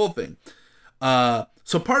to the full thing.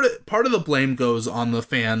 So part of the blame goes on the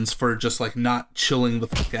fans for just like not chilling the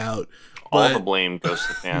fuck out. All the blame goes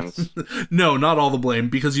to fans. No, not all the blame,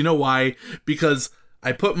 because you know why? Because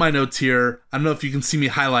I put my notes here. I don't know if you can see me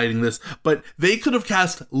highlighting this, but they could have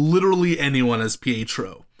cast literally anyone as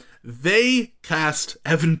Pietro. They cast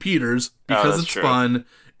Evan Peters because it's true. Fun.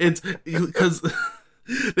 It's because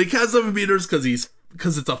they cast Evan Peters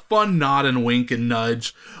because it's a fun nod and wink and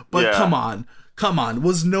nudge. But come on.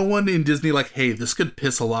 Was no one in Disney like, hey, this could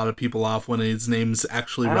piss a lot of people off when his name's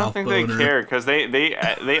actually Ralph Bohner? I don't think they care, because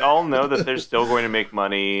they all know that they're still going to make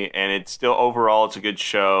money, and it's still, overall, it's a good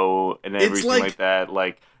show and everything like that.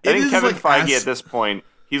 Like, I think Kevin Feige at this point,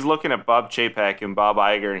 he's looking at Bob Chapek and Bob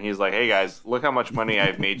Iger, and he's like, hey guys, look how much money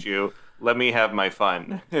I've made you. let me have my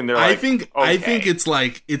fun. And they're I think it's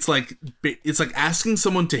like asking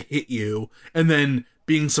someone to hit you and then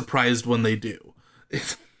being surprised when they do.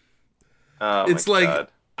 It's like God.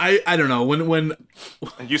 I don't know when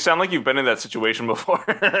you sound like you've been in that situation before.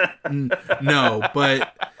 No,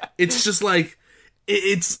 but it's just like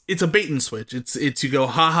it's a bait and switch. It's you go,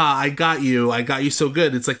 haha, I got you so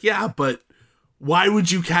good. It's like, yeah, but why would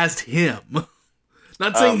you cast him?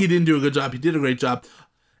 Not saying he didn't do a good job. He did a great job.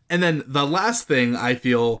 And then the last thing I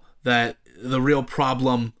feel that the real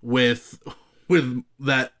problem with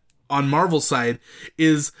that on Marvel's side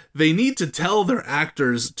is they need to tell their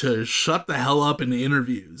actors to shut the hell up in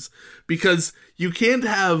interviews, because you can't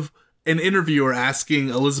have an interviewer asking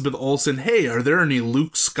Elizabeth Olsen, hey, are there any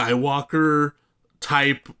Luke Skywalker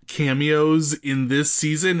type cameos in this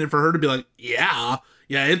season? And for her to be like, yeah,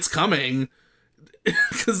 it's coming.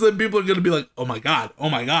 Because then people are going to be like, oh my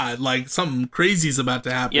god, like something crazy is about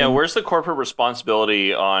to happen. Yeah, where's the corporate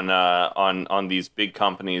responsibility on these big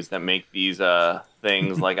companies that make these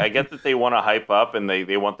things? Like, I get that they want to hype up and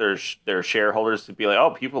they want their shareholders to be like,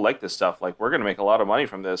 oh, people like this stuff. Like, we're going to make a lot of money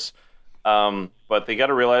from this. But they got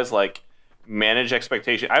to realize, like, manage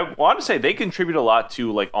expectation. I want to say they contribute a lot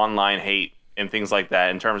to, like, online hate and things like that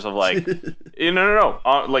in terms of, like, no.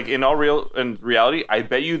 Like, in reality, I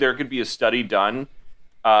bet you there could be a study done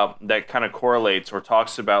that kind of correlates or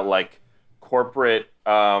talks about, like, corporate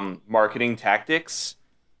marketing tactics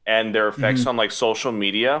and their effects on, like, social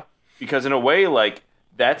media. Because in a way, like,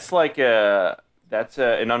 that's an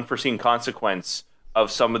unforeseen consequence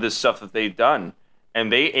of some of this stuff that they've done.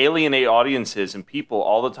 And they alienate audiences and people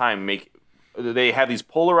all the time. They have these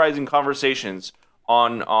polarizing conversations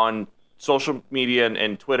on social media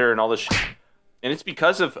and Twitter and all this shit. And it's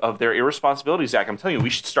because of their irresponsibility, Zach. I'm telling you, we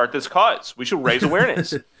should start this cause. We should raise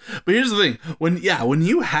awareness. But here's the thing. When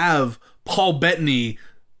you have Paul Bettany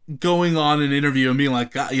going on an interview and being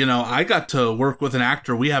like, I got to work with an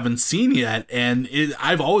actor we haven't seen yet, and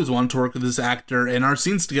I've always wanted to work with this actor, and our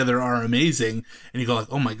scenes together are amazing. And you go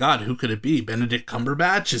like, oh my god, who could it be? Benedict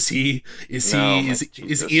Cumberbatch? Is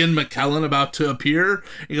Ian McKellen about to appear?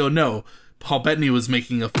 You go, no. Paul Bettany was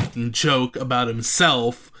making a fucking joke about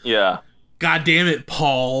himself. Yeah. God damn it,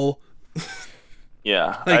 Paul.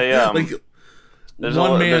 Yeah.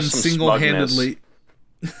 One man single-handedly.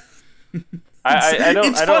 I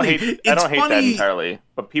don't hate that entirely.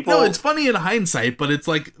 But people. No, it's funny in hindsight, but it's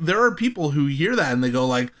like there are people who hear that and they go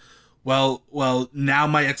like, well, now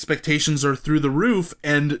my expectations are through the roof,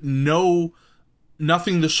 and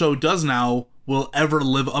nothing the show does now will ever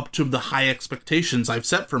live up to the high expectations I've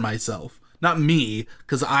set for myself. Not me,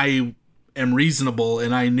 because I am reasonable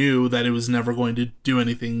and I knew that it was never going to do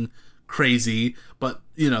anything crazy. But,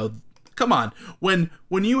 come on. When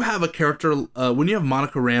you have a character, when you have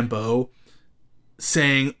Monica Rambeau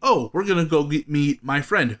saying, oh, we're going to go meet my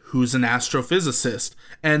friend who's an astrophysicist,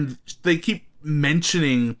 and they keep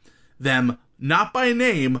mentioning them not by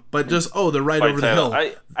name, but just, oh, they're right over the hill.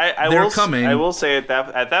 They're coming. I will say at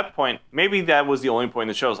that point, maybe that was the only point in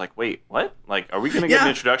the show. I was like, wait, what? Like, are we going to get an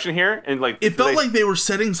introduction here? And like, it felt like they were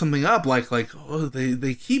setting something up. Like, oh,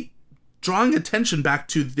 they keep drawing attention back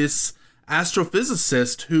to this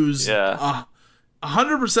astrophysicist who's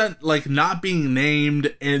 100% like not being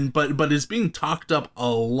named, but is being talked up a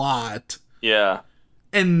lot. Yeah,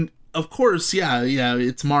 and. Of course, yeah,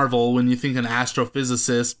 it's Marvel. When you think an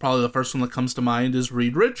astrophysicist, probably the first one that comes to mind is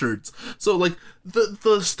Reed Richards. So, like,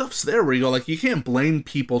 the stuff's there where you go, like, you can't blame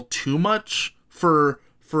people too much for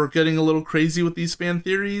getting a little crazy with these fan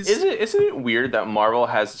theories. Isn't it weird that Marvel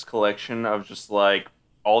has this collection of just, like,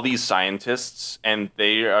 all these scientists, and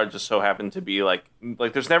they are just so happen to be, like,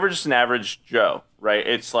 there's never just an average Joe, right?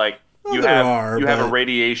 It's like, you have a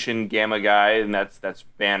radiation gamma guy, and that's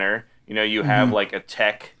Banner. You have, like, a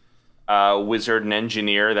tech... wizard and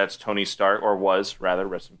engineer, that's Tony Stark, or was, rather,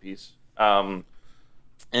 rest in peace. And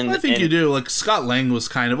I think you do. Like, Scott Lang was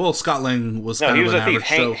kind of... Well, Scott Lang was kind of an average.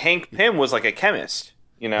 Hank Pym was like a chemist,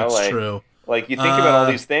 That's true. Like, you think about all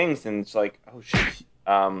these things, and it's like, oh, shit.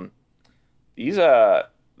 These,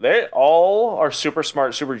 they all are super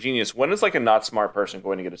smart, super genius. When is, like, a not smart person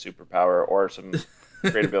going to get a superpower or some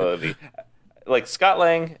great ability? Like, Scott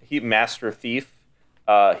Lang, master thief.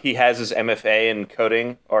 He has his MFA in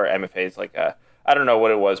coding, or MFA is like I don't know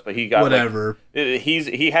what it was, but he got whatever.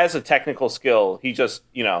 He has a technical skill. He just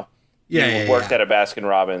worked at a Baskin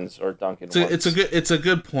Robbins or Dunkin'. It's a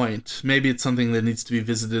good point. Maybe it's something that needs to be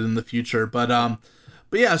visited in the future. But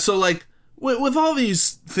yeah. So like with all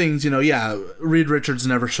these things, Reed Richards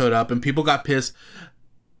never showed up, and people got pissed.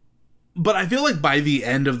 But I feel like by the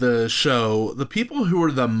end of the show, the people who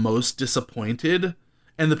were the most disappointed.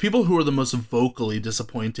 And the people who were the most vocally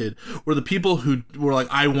disappointed were the people who were like,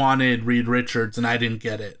 I wanted Reed Richards and I didn't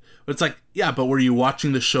get it. But it's like, yeah, but were you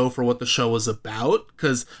watching the show for what the show was about?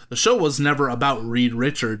 Because the show was never about Reed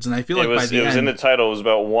Richards, and I feel like by the end... It was in the title. It was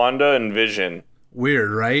about Wanda and Vision.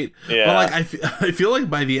 Weird, right? Yeah. But like, I feel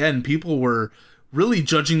like by the end, people were really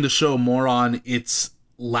judging the show more on its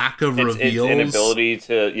lack of reveals. Its inability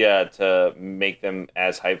to make them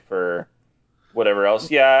as hyped for whatever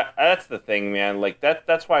else. Yeah, that's the thing, man. Like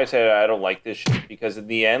that's why I say I don't like this shit, because in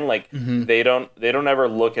the end, like they don't ever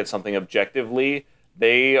look at something objectively.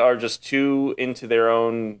 They are just too into their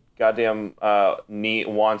own goddamn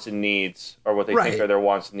wants and needs, or what they think are their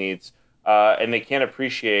wants and needs, and they can't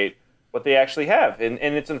appreciate what they actually have. And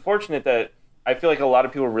it's unfortunate that I feel like a lot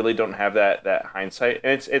of people really don't have that hindsight,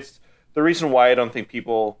 and it's the reason why I don't think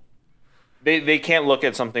people they can't look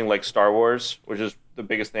at something like Star Wars, which is the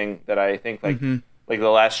biggest thing that I think like The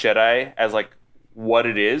Last Jedi, as like what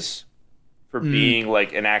it is for being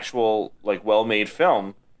like an actual like well-made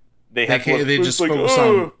film. They just focus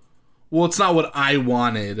on. Well, it's not what I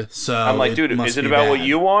wanted, so I'm like, dude, is it about what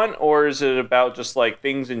you want, or is it about just like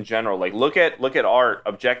things in general? Like, look at art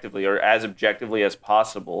objectively, or as objectively as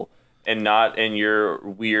possible, and not in your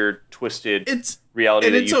weird, twisted reality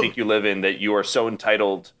that you think you live in. That you are so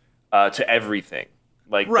entitled to everything.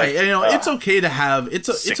 Like, right? And, it's okay to have it's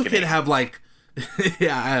okay to have like.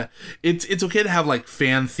 Yeah, it's okay to have like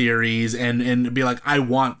fan theories and be like, I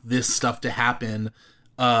want this stuff to happen.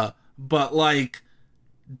 But like,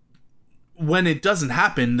 when it doesn't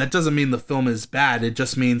happen, that doesn't mean the film is bad. It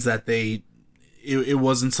just means that it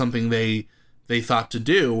wasn't something they thought to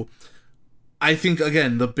do. I think,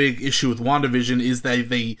 again, the big issue with WandaVision is that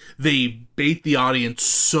they bait the audience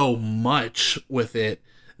so much with it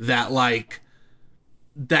that like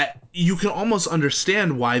that you can almost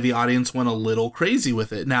understand why the audience went a little crazy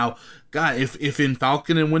with it. Now, God, if in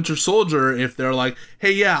Falcon and Winter Soldier, if they're like,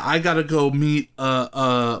 hey, yeah, I gotta go meet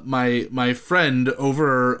my friend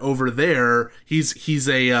over there. He's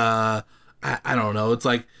a I don't know. It's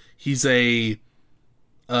like he's a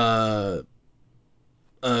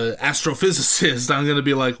astrophysicist. I'm gonna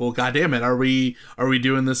be like, well, God damn it, are we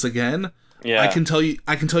doing this again? Yeah. I can tell you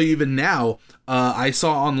even now. I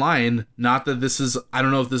saw online, not that this is, I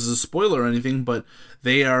don't know if this is a spoiler or anything, but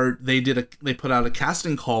they put out a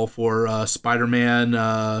casting call for Spider-Man.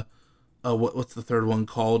 What's the third one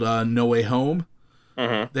called? No Way Home.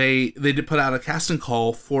 Mm-hmm. They did put out a casting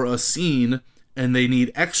call for a scene, and they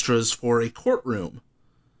need extras for a courtroom.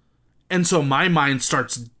 And so my mind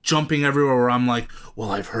starts jumping everywhere where I'm like,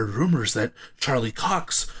 well, I've heard rumors that Charlie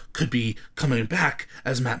Cox could be coming back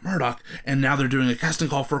as Matt Murdock, and now they're doing a casting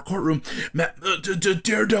call for a courtroom.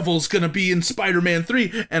 Daredevil's gonna be in Spider-Man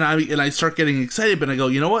 3, and I start getting excited, but I go,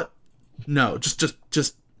 you know what? No, just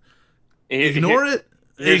ignore it.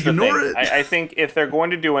 Ignore it. I think if they're going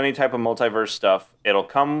to do any type of multiverse stuff, it'll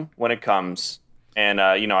come when it comes. And,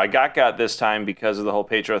 I got this time because of the whole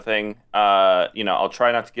Petro thing. I'll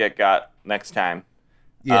try not to get got next time.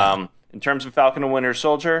 Yeah. In terms of Falcon and Winter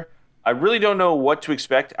Soldier, I really don't know what to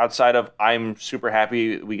expect outside of I'm super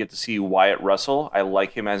happy we get to see Wyatt Russell. I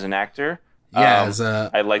like him as an actor. Yeah, as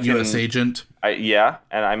a U.S. agent. And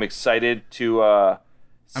I'm excited to I'm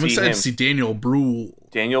excited to see Daniel Bruhl.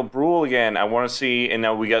 Daniel Bruhl again. I want to see, and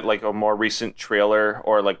now we get like a more recent trailer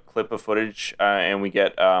or like clip of footage, and we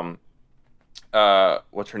get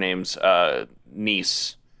what's her name's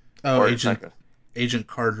niece? Oh, Agent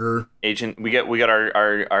Carter. We get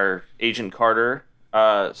our Agent Carter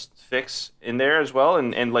fix in there as well,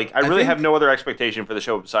 and like I really have no other expectation for the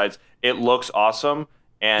show besides it looks awesome.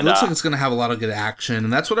 And it looks like it's going to have a lot of good action,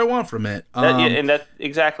 and that's what I want from it. That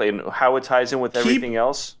exactly, and how it ties in with everything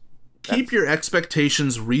else. Keep your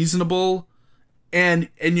expectations reasonable, and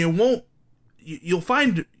you'll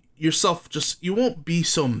find yourself you won't be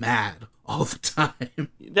so mad all the time.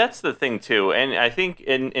 That's the thing too, and I think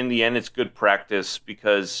in the end it's good practice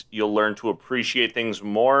because you'll learn to appreciate things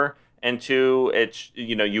more, and two,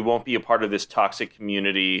 you won't be a part of this toxic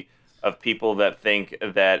community of people that think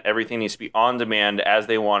that everything needs to be on demand as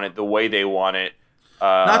they want it, the way they want it.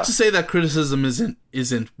 Not to say that criticism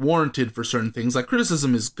isn't warranted for certain things. Like,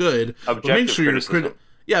 criticism is good, but make sure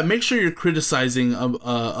you're criticizing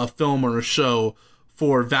a film or a show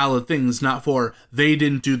for valid things, not for they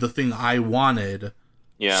didn't do the thing I wanted.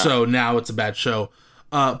 Yeah. So now it's a bad show.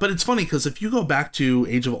 But it's funny because if you go back to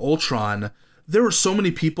Age of Ultron, there were so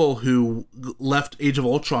many people who left Age of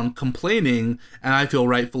Ultron complaining, and I feel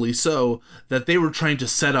rightfully so, that they were trying to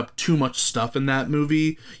set up too much stuff in that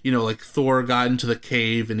movie. You know, like Thor got into the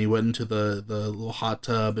cave and he went into the little hot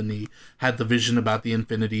tub and he had the vision about the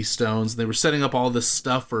Infinity Stones. They were setting up all this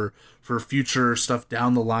stuff for future stuff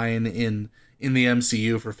down the line in the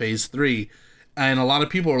MCU for Phase 3. And a lot of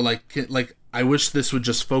people are like, I wish this would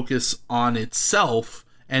just focus on itself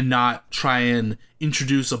and not try and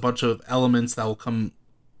introduce a bunch of elements that will come,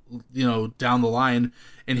 you know, down the line.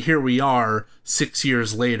 And here we are 6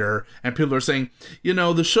 years later, and people are saying, you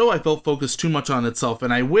know, the show I felt focused too much on itself,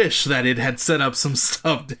 and I wish that it had set up some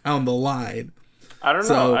stuff down the line. I don't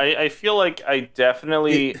know. I feel like I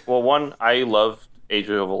definitely... I love Age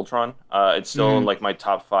of Ultron. It's still in like my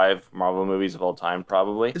top 5 Marvel movies of all time,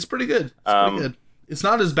 probably. It's pretty good. Pretty good. It's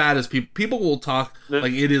not as bad as people will talk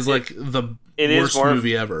like it is like the worst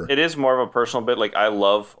movie ever. It is more of a personal bit. Like, I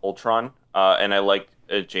love Ultron, and I like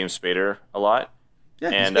James Spader a lot.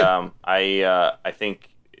 Yeah, and I think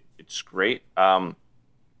it's great. That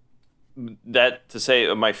to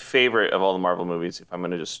say, my favorite of all the Marvel movies, if I'm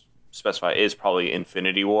going to just specify, is probably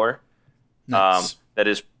Infinity War. Nice. That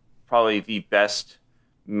is probably the best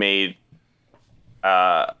made.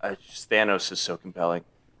 Thanos is so compelling.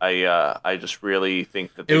 I just really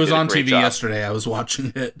think that it was on TV yesterday. I was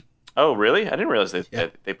watching it. Oh, really? I didn't realize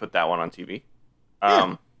that they put that one on TV.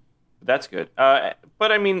 That's good.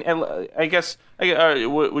 But I mean, I guess,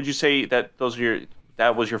 would you say that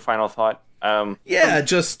that was your final thought?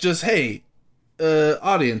 Just hey,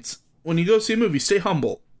 audience, when you go see a movie, stay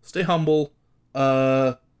humble. Stay humble.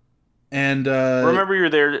 And remember, you're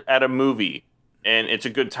there at a movie, and it's a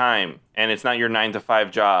good time, and it's not your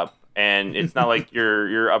 9-to-5 job. And it's not like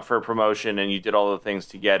you're up for a promotion and you did all the things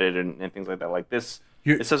to get it and things like that. Like this,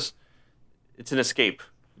 it's an escape,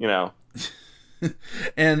 you know.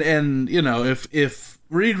 and you know, if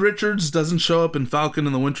Reed Richards doesn't show up in Falcon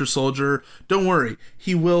and the Winter Soldier, don't worry,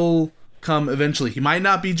 he will come eventually. He might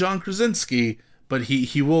not be John Krasinski, but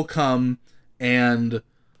he will come, and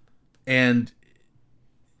when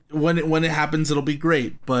it happens, it'll be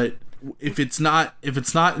great. But if it's not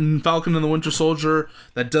in Falcon and the Winter Soldier,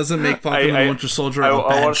 that doesn't make Falcon and the Winter Soldier a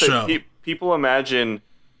bad show. People imagine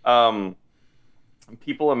Marvel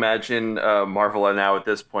now at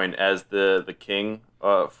this point as the king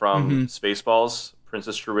from Spaceballs,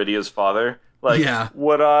 Princess Truridia's father. Like,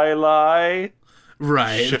 would I lie?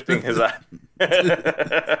 Right. Shifting his eye.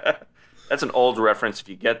 That's an old reference. If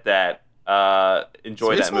you get that,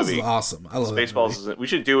 enjoy that movie. Spaceballs is awesome. I love Spaceballs. We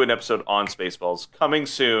should do an episode on Spaceballs coming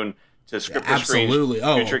soon to Script to Screen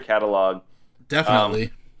future catalog.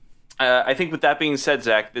 Definitely. I think with that being said,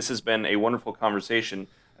 Zach, this has been a wonderful conversation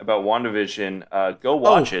about WandaVision. Go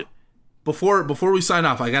watch it. Before we sign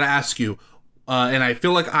off, I gotta ask you, and I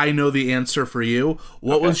feel like I know the answer for you.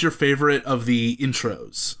 What was your favorite of the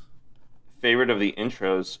intros? Favorite of the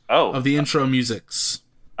intros? Oh, of the intro musics.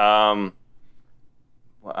 Well,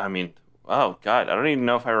 I mean, oh god, I don't even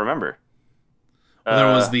know if I remember. There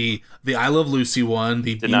was the I Love Lucy one.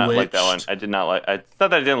 The did not like that one. I did not like. It's not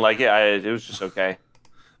that I didn't like it. It was just okay.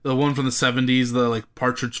 The one from the 70s, the like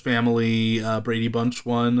Partridge Family, Brady Bunch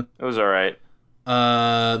one. It was all right.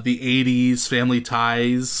 The 80s Family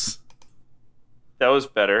Ties. That was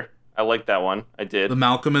better. I liked that one. I did. The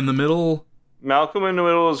Malcolm in the Middle. Malcolm in the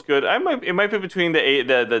Middle is good. It might be between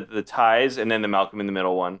the Ties and then the Malcolm in the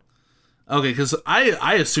Middle one. Okay, because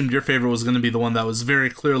I assumed your favorite was going to be the one that was very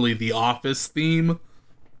clearly the Office theme.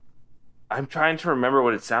 I'm trying to remember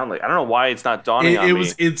what it sounded like. I don't know why it's not dawning on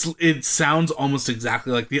me. It sounds almost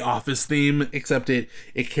exactly like the Office theme, except it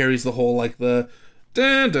carries the whole like the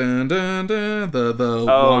dun dun dun dun the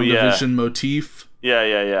WandaVision motif.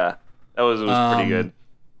 Yeah. That was pretty good.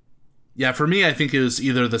 Yeah, for me, I think it was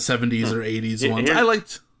either the 70s or 80s ones. I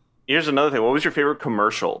liked. Here's another thing. What was your favorite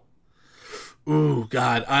commercial? Ooh,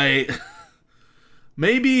 God,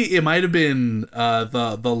 maybe it might have been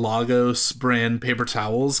the Lagos brand paper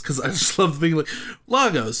towels, because I just love the thing like,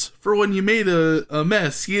 Lagos, for when you made a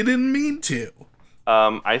mess you didn't mean to.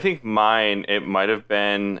 I think mine, it might have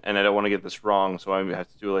been, and I don't want to get this wrong, so I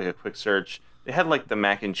have to do like a quick search. They had like the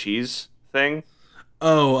mac and cheese thing.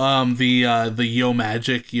 Oh, the Yo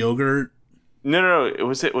Magic yogurt. No.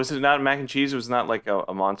 Was it not mac and cheese? It was not like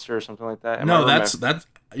a monster or something like that. That's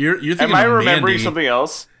you're thinking. Am I remembering Mandy. Something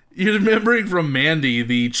else? You're remembering from Mandy,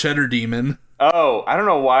 the cheddar demon. Oh, I don't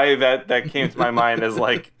know why that came to my mind as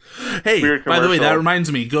like. Hey, weird by the way, that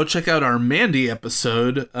reminds me. Go check out our Mandy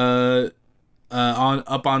episode. Up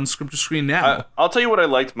on Script to Screen now. I'll tell you what I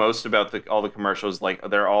liked most about all the commercials. Like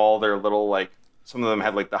they're little like. Some of them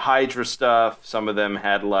had like the Hydra stuff. Some of them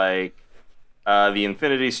had like the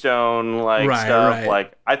Infinity Stone like Right, stuff. right.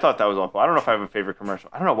 Like I thought that was awful. I don't know if I have a favorite commercial.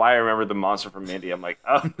 I don't know why I remember the monster from Mandy. I'm like,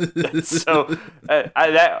 oh, that's so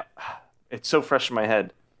it's so fresh in my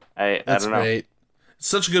head. I That's don't know. great. It's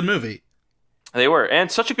such a good movie. They were, and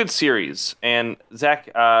such a good series. And Zach,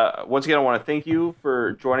 once again, I want to thank you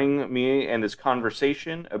for joining me in this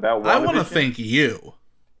conversation about WandaVision. I want to thank you.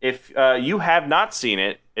 If you have not seen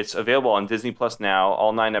it, it's available on Disney Plus now,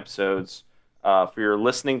 all 9 episodes, for your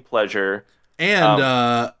listening pleasure.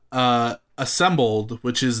 And Assembled,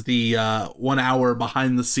 which is the 1 hour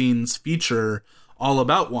behind the scenes feature all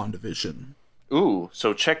about WandaVision. Ooh,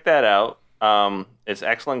 so check that out. It's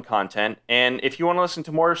excellent content. And if you want to listen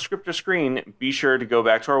to more Script to Screen, be sure to go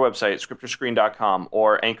back to our website, scriptoscreen.com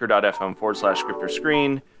or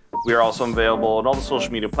anchor.fm/scriptoscreen. We are also available on all the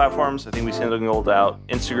social media platforms. I think we singled out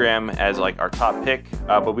Instagram as like our top pick,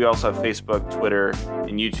 but we also have Facebook, Twitter,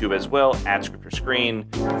 and YouTube as well, at Script to Screen.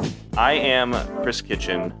 I am Chris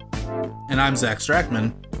Kitchen. And I'm Zach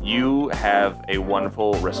Strackman. You have a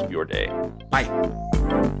wonderful rest of your day. Bye.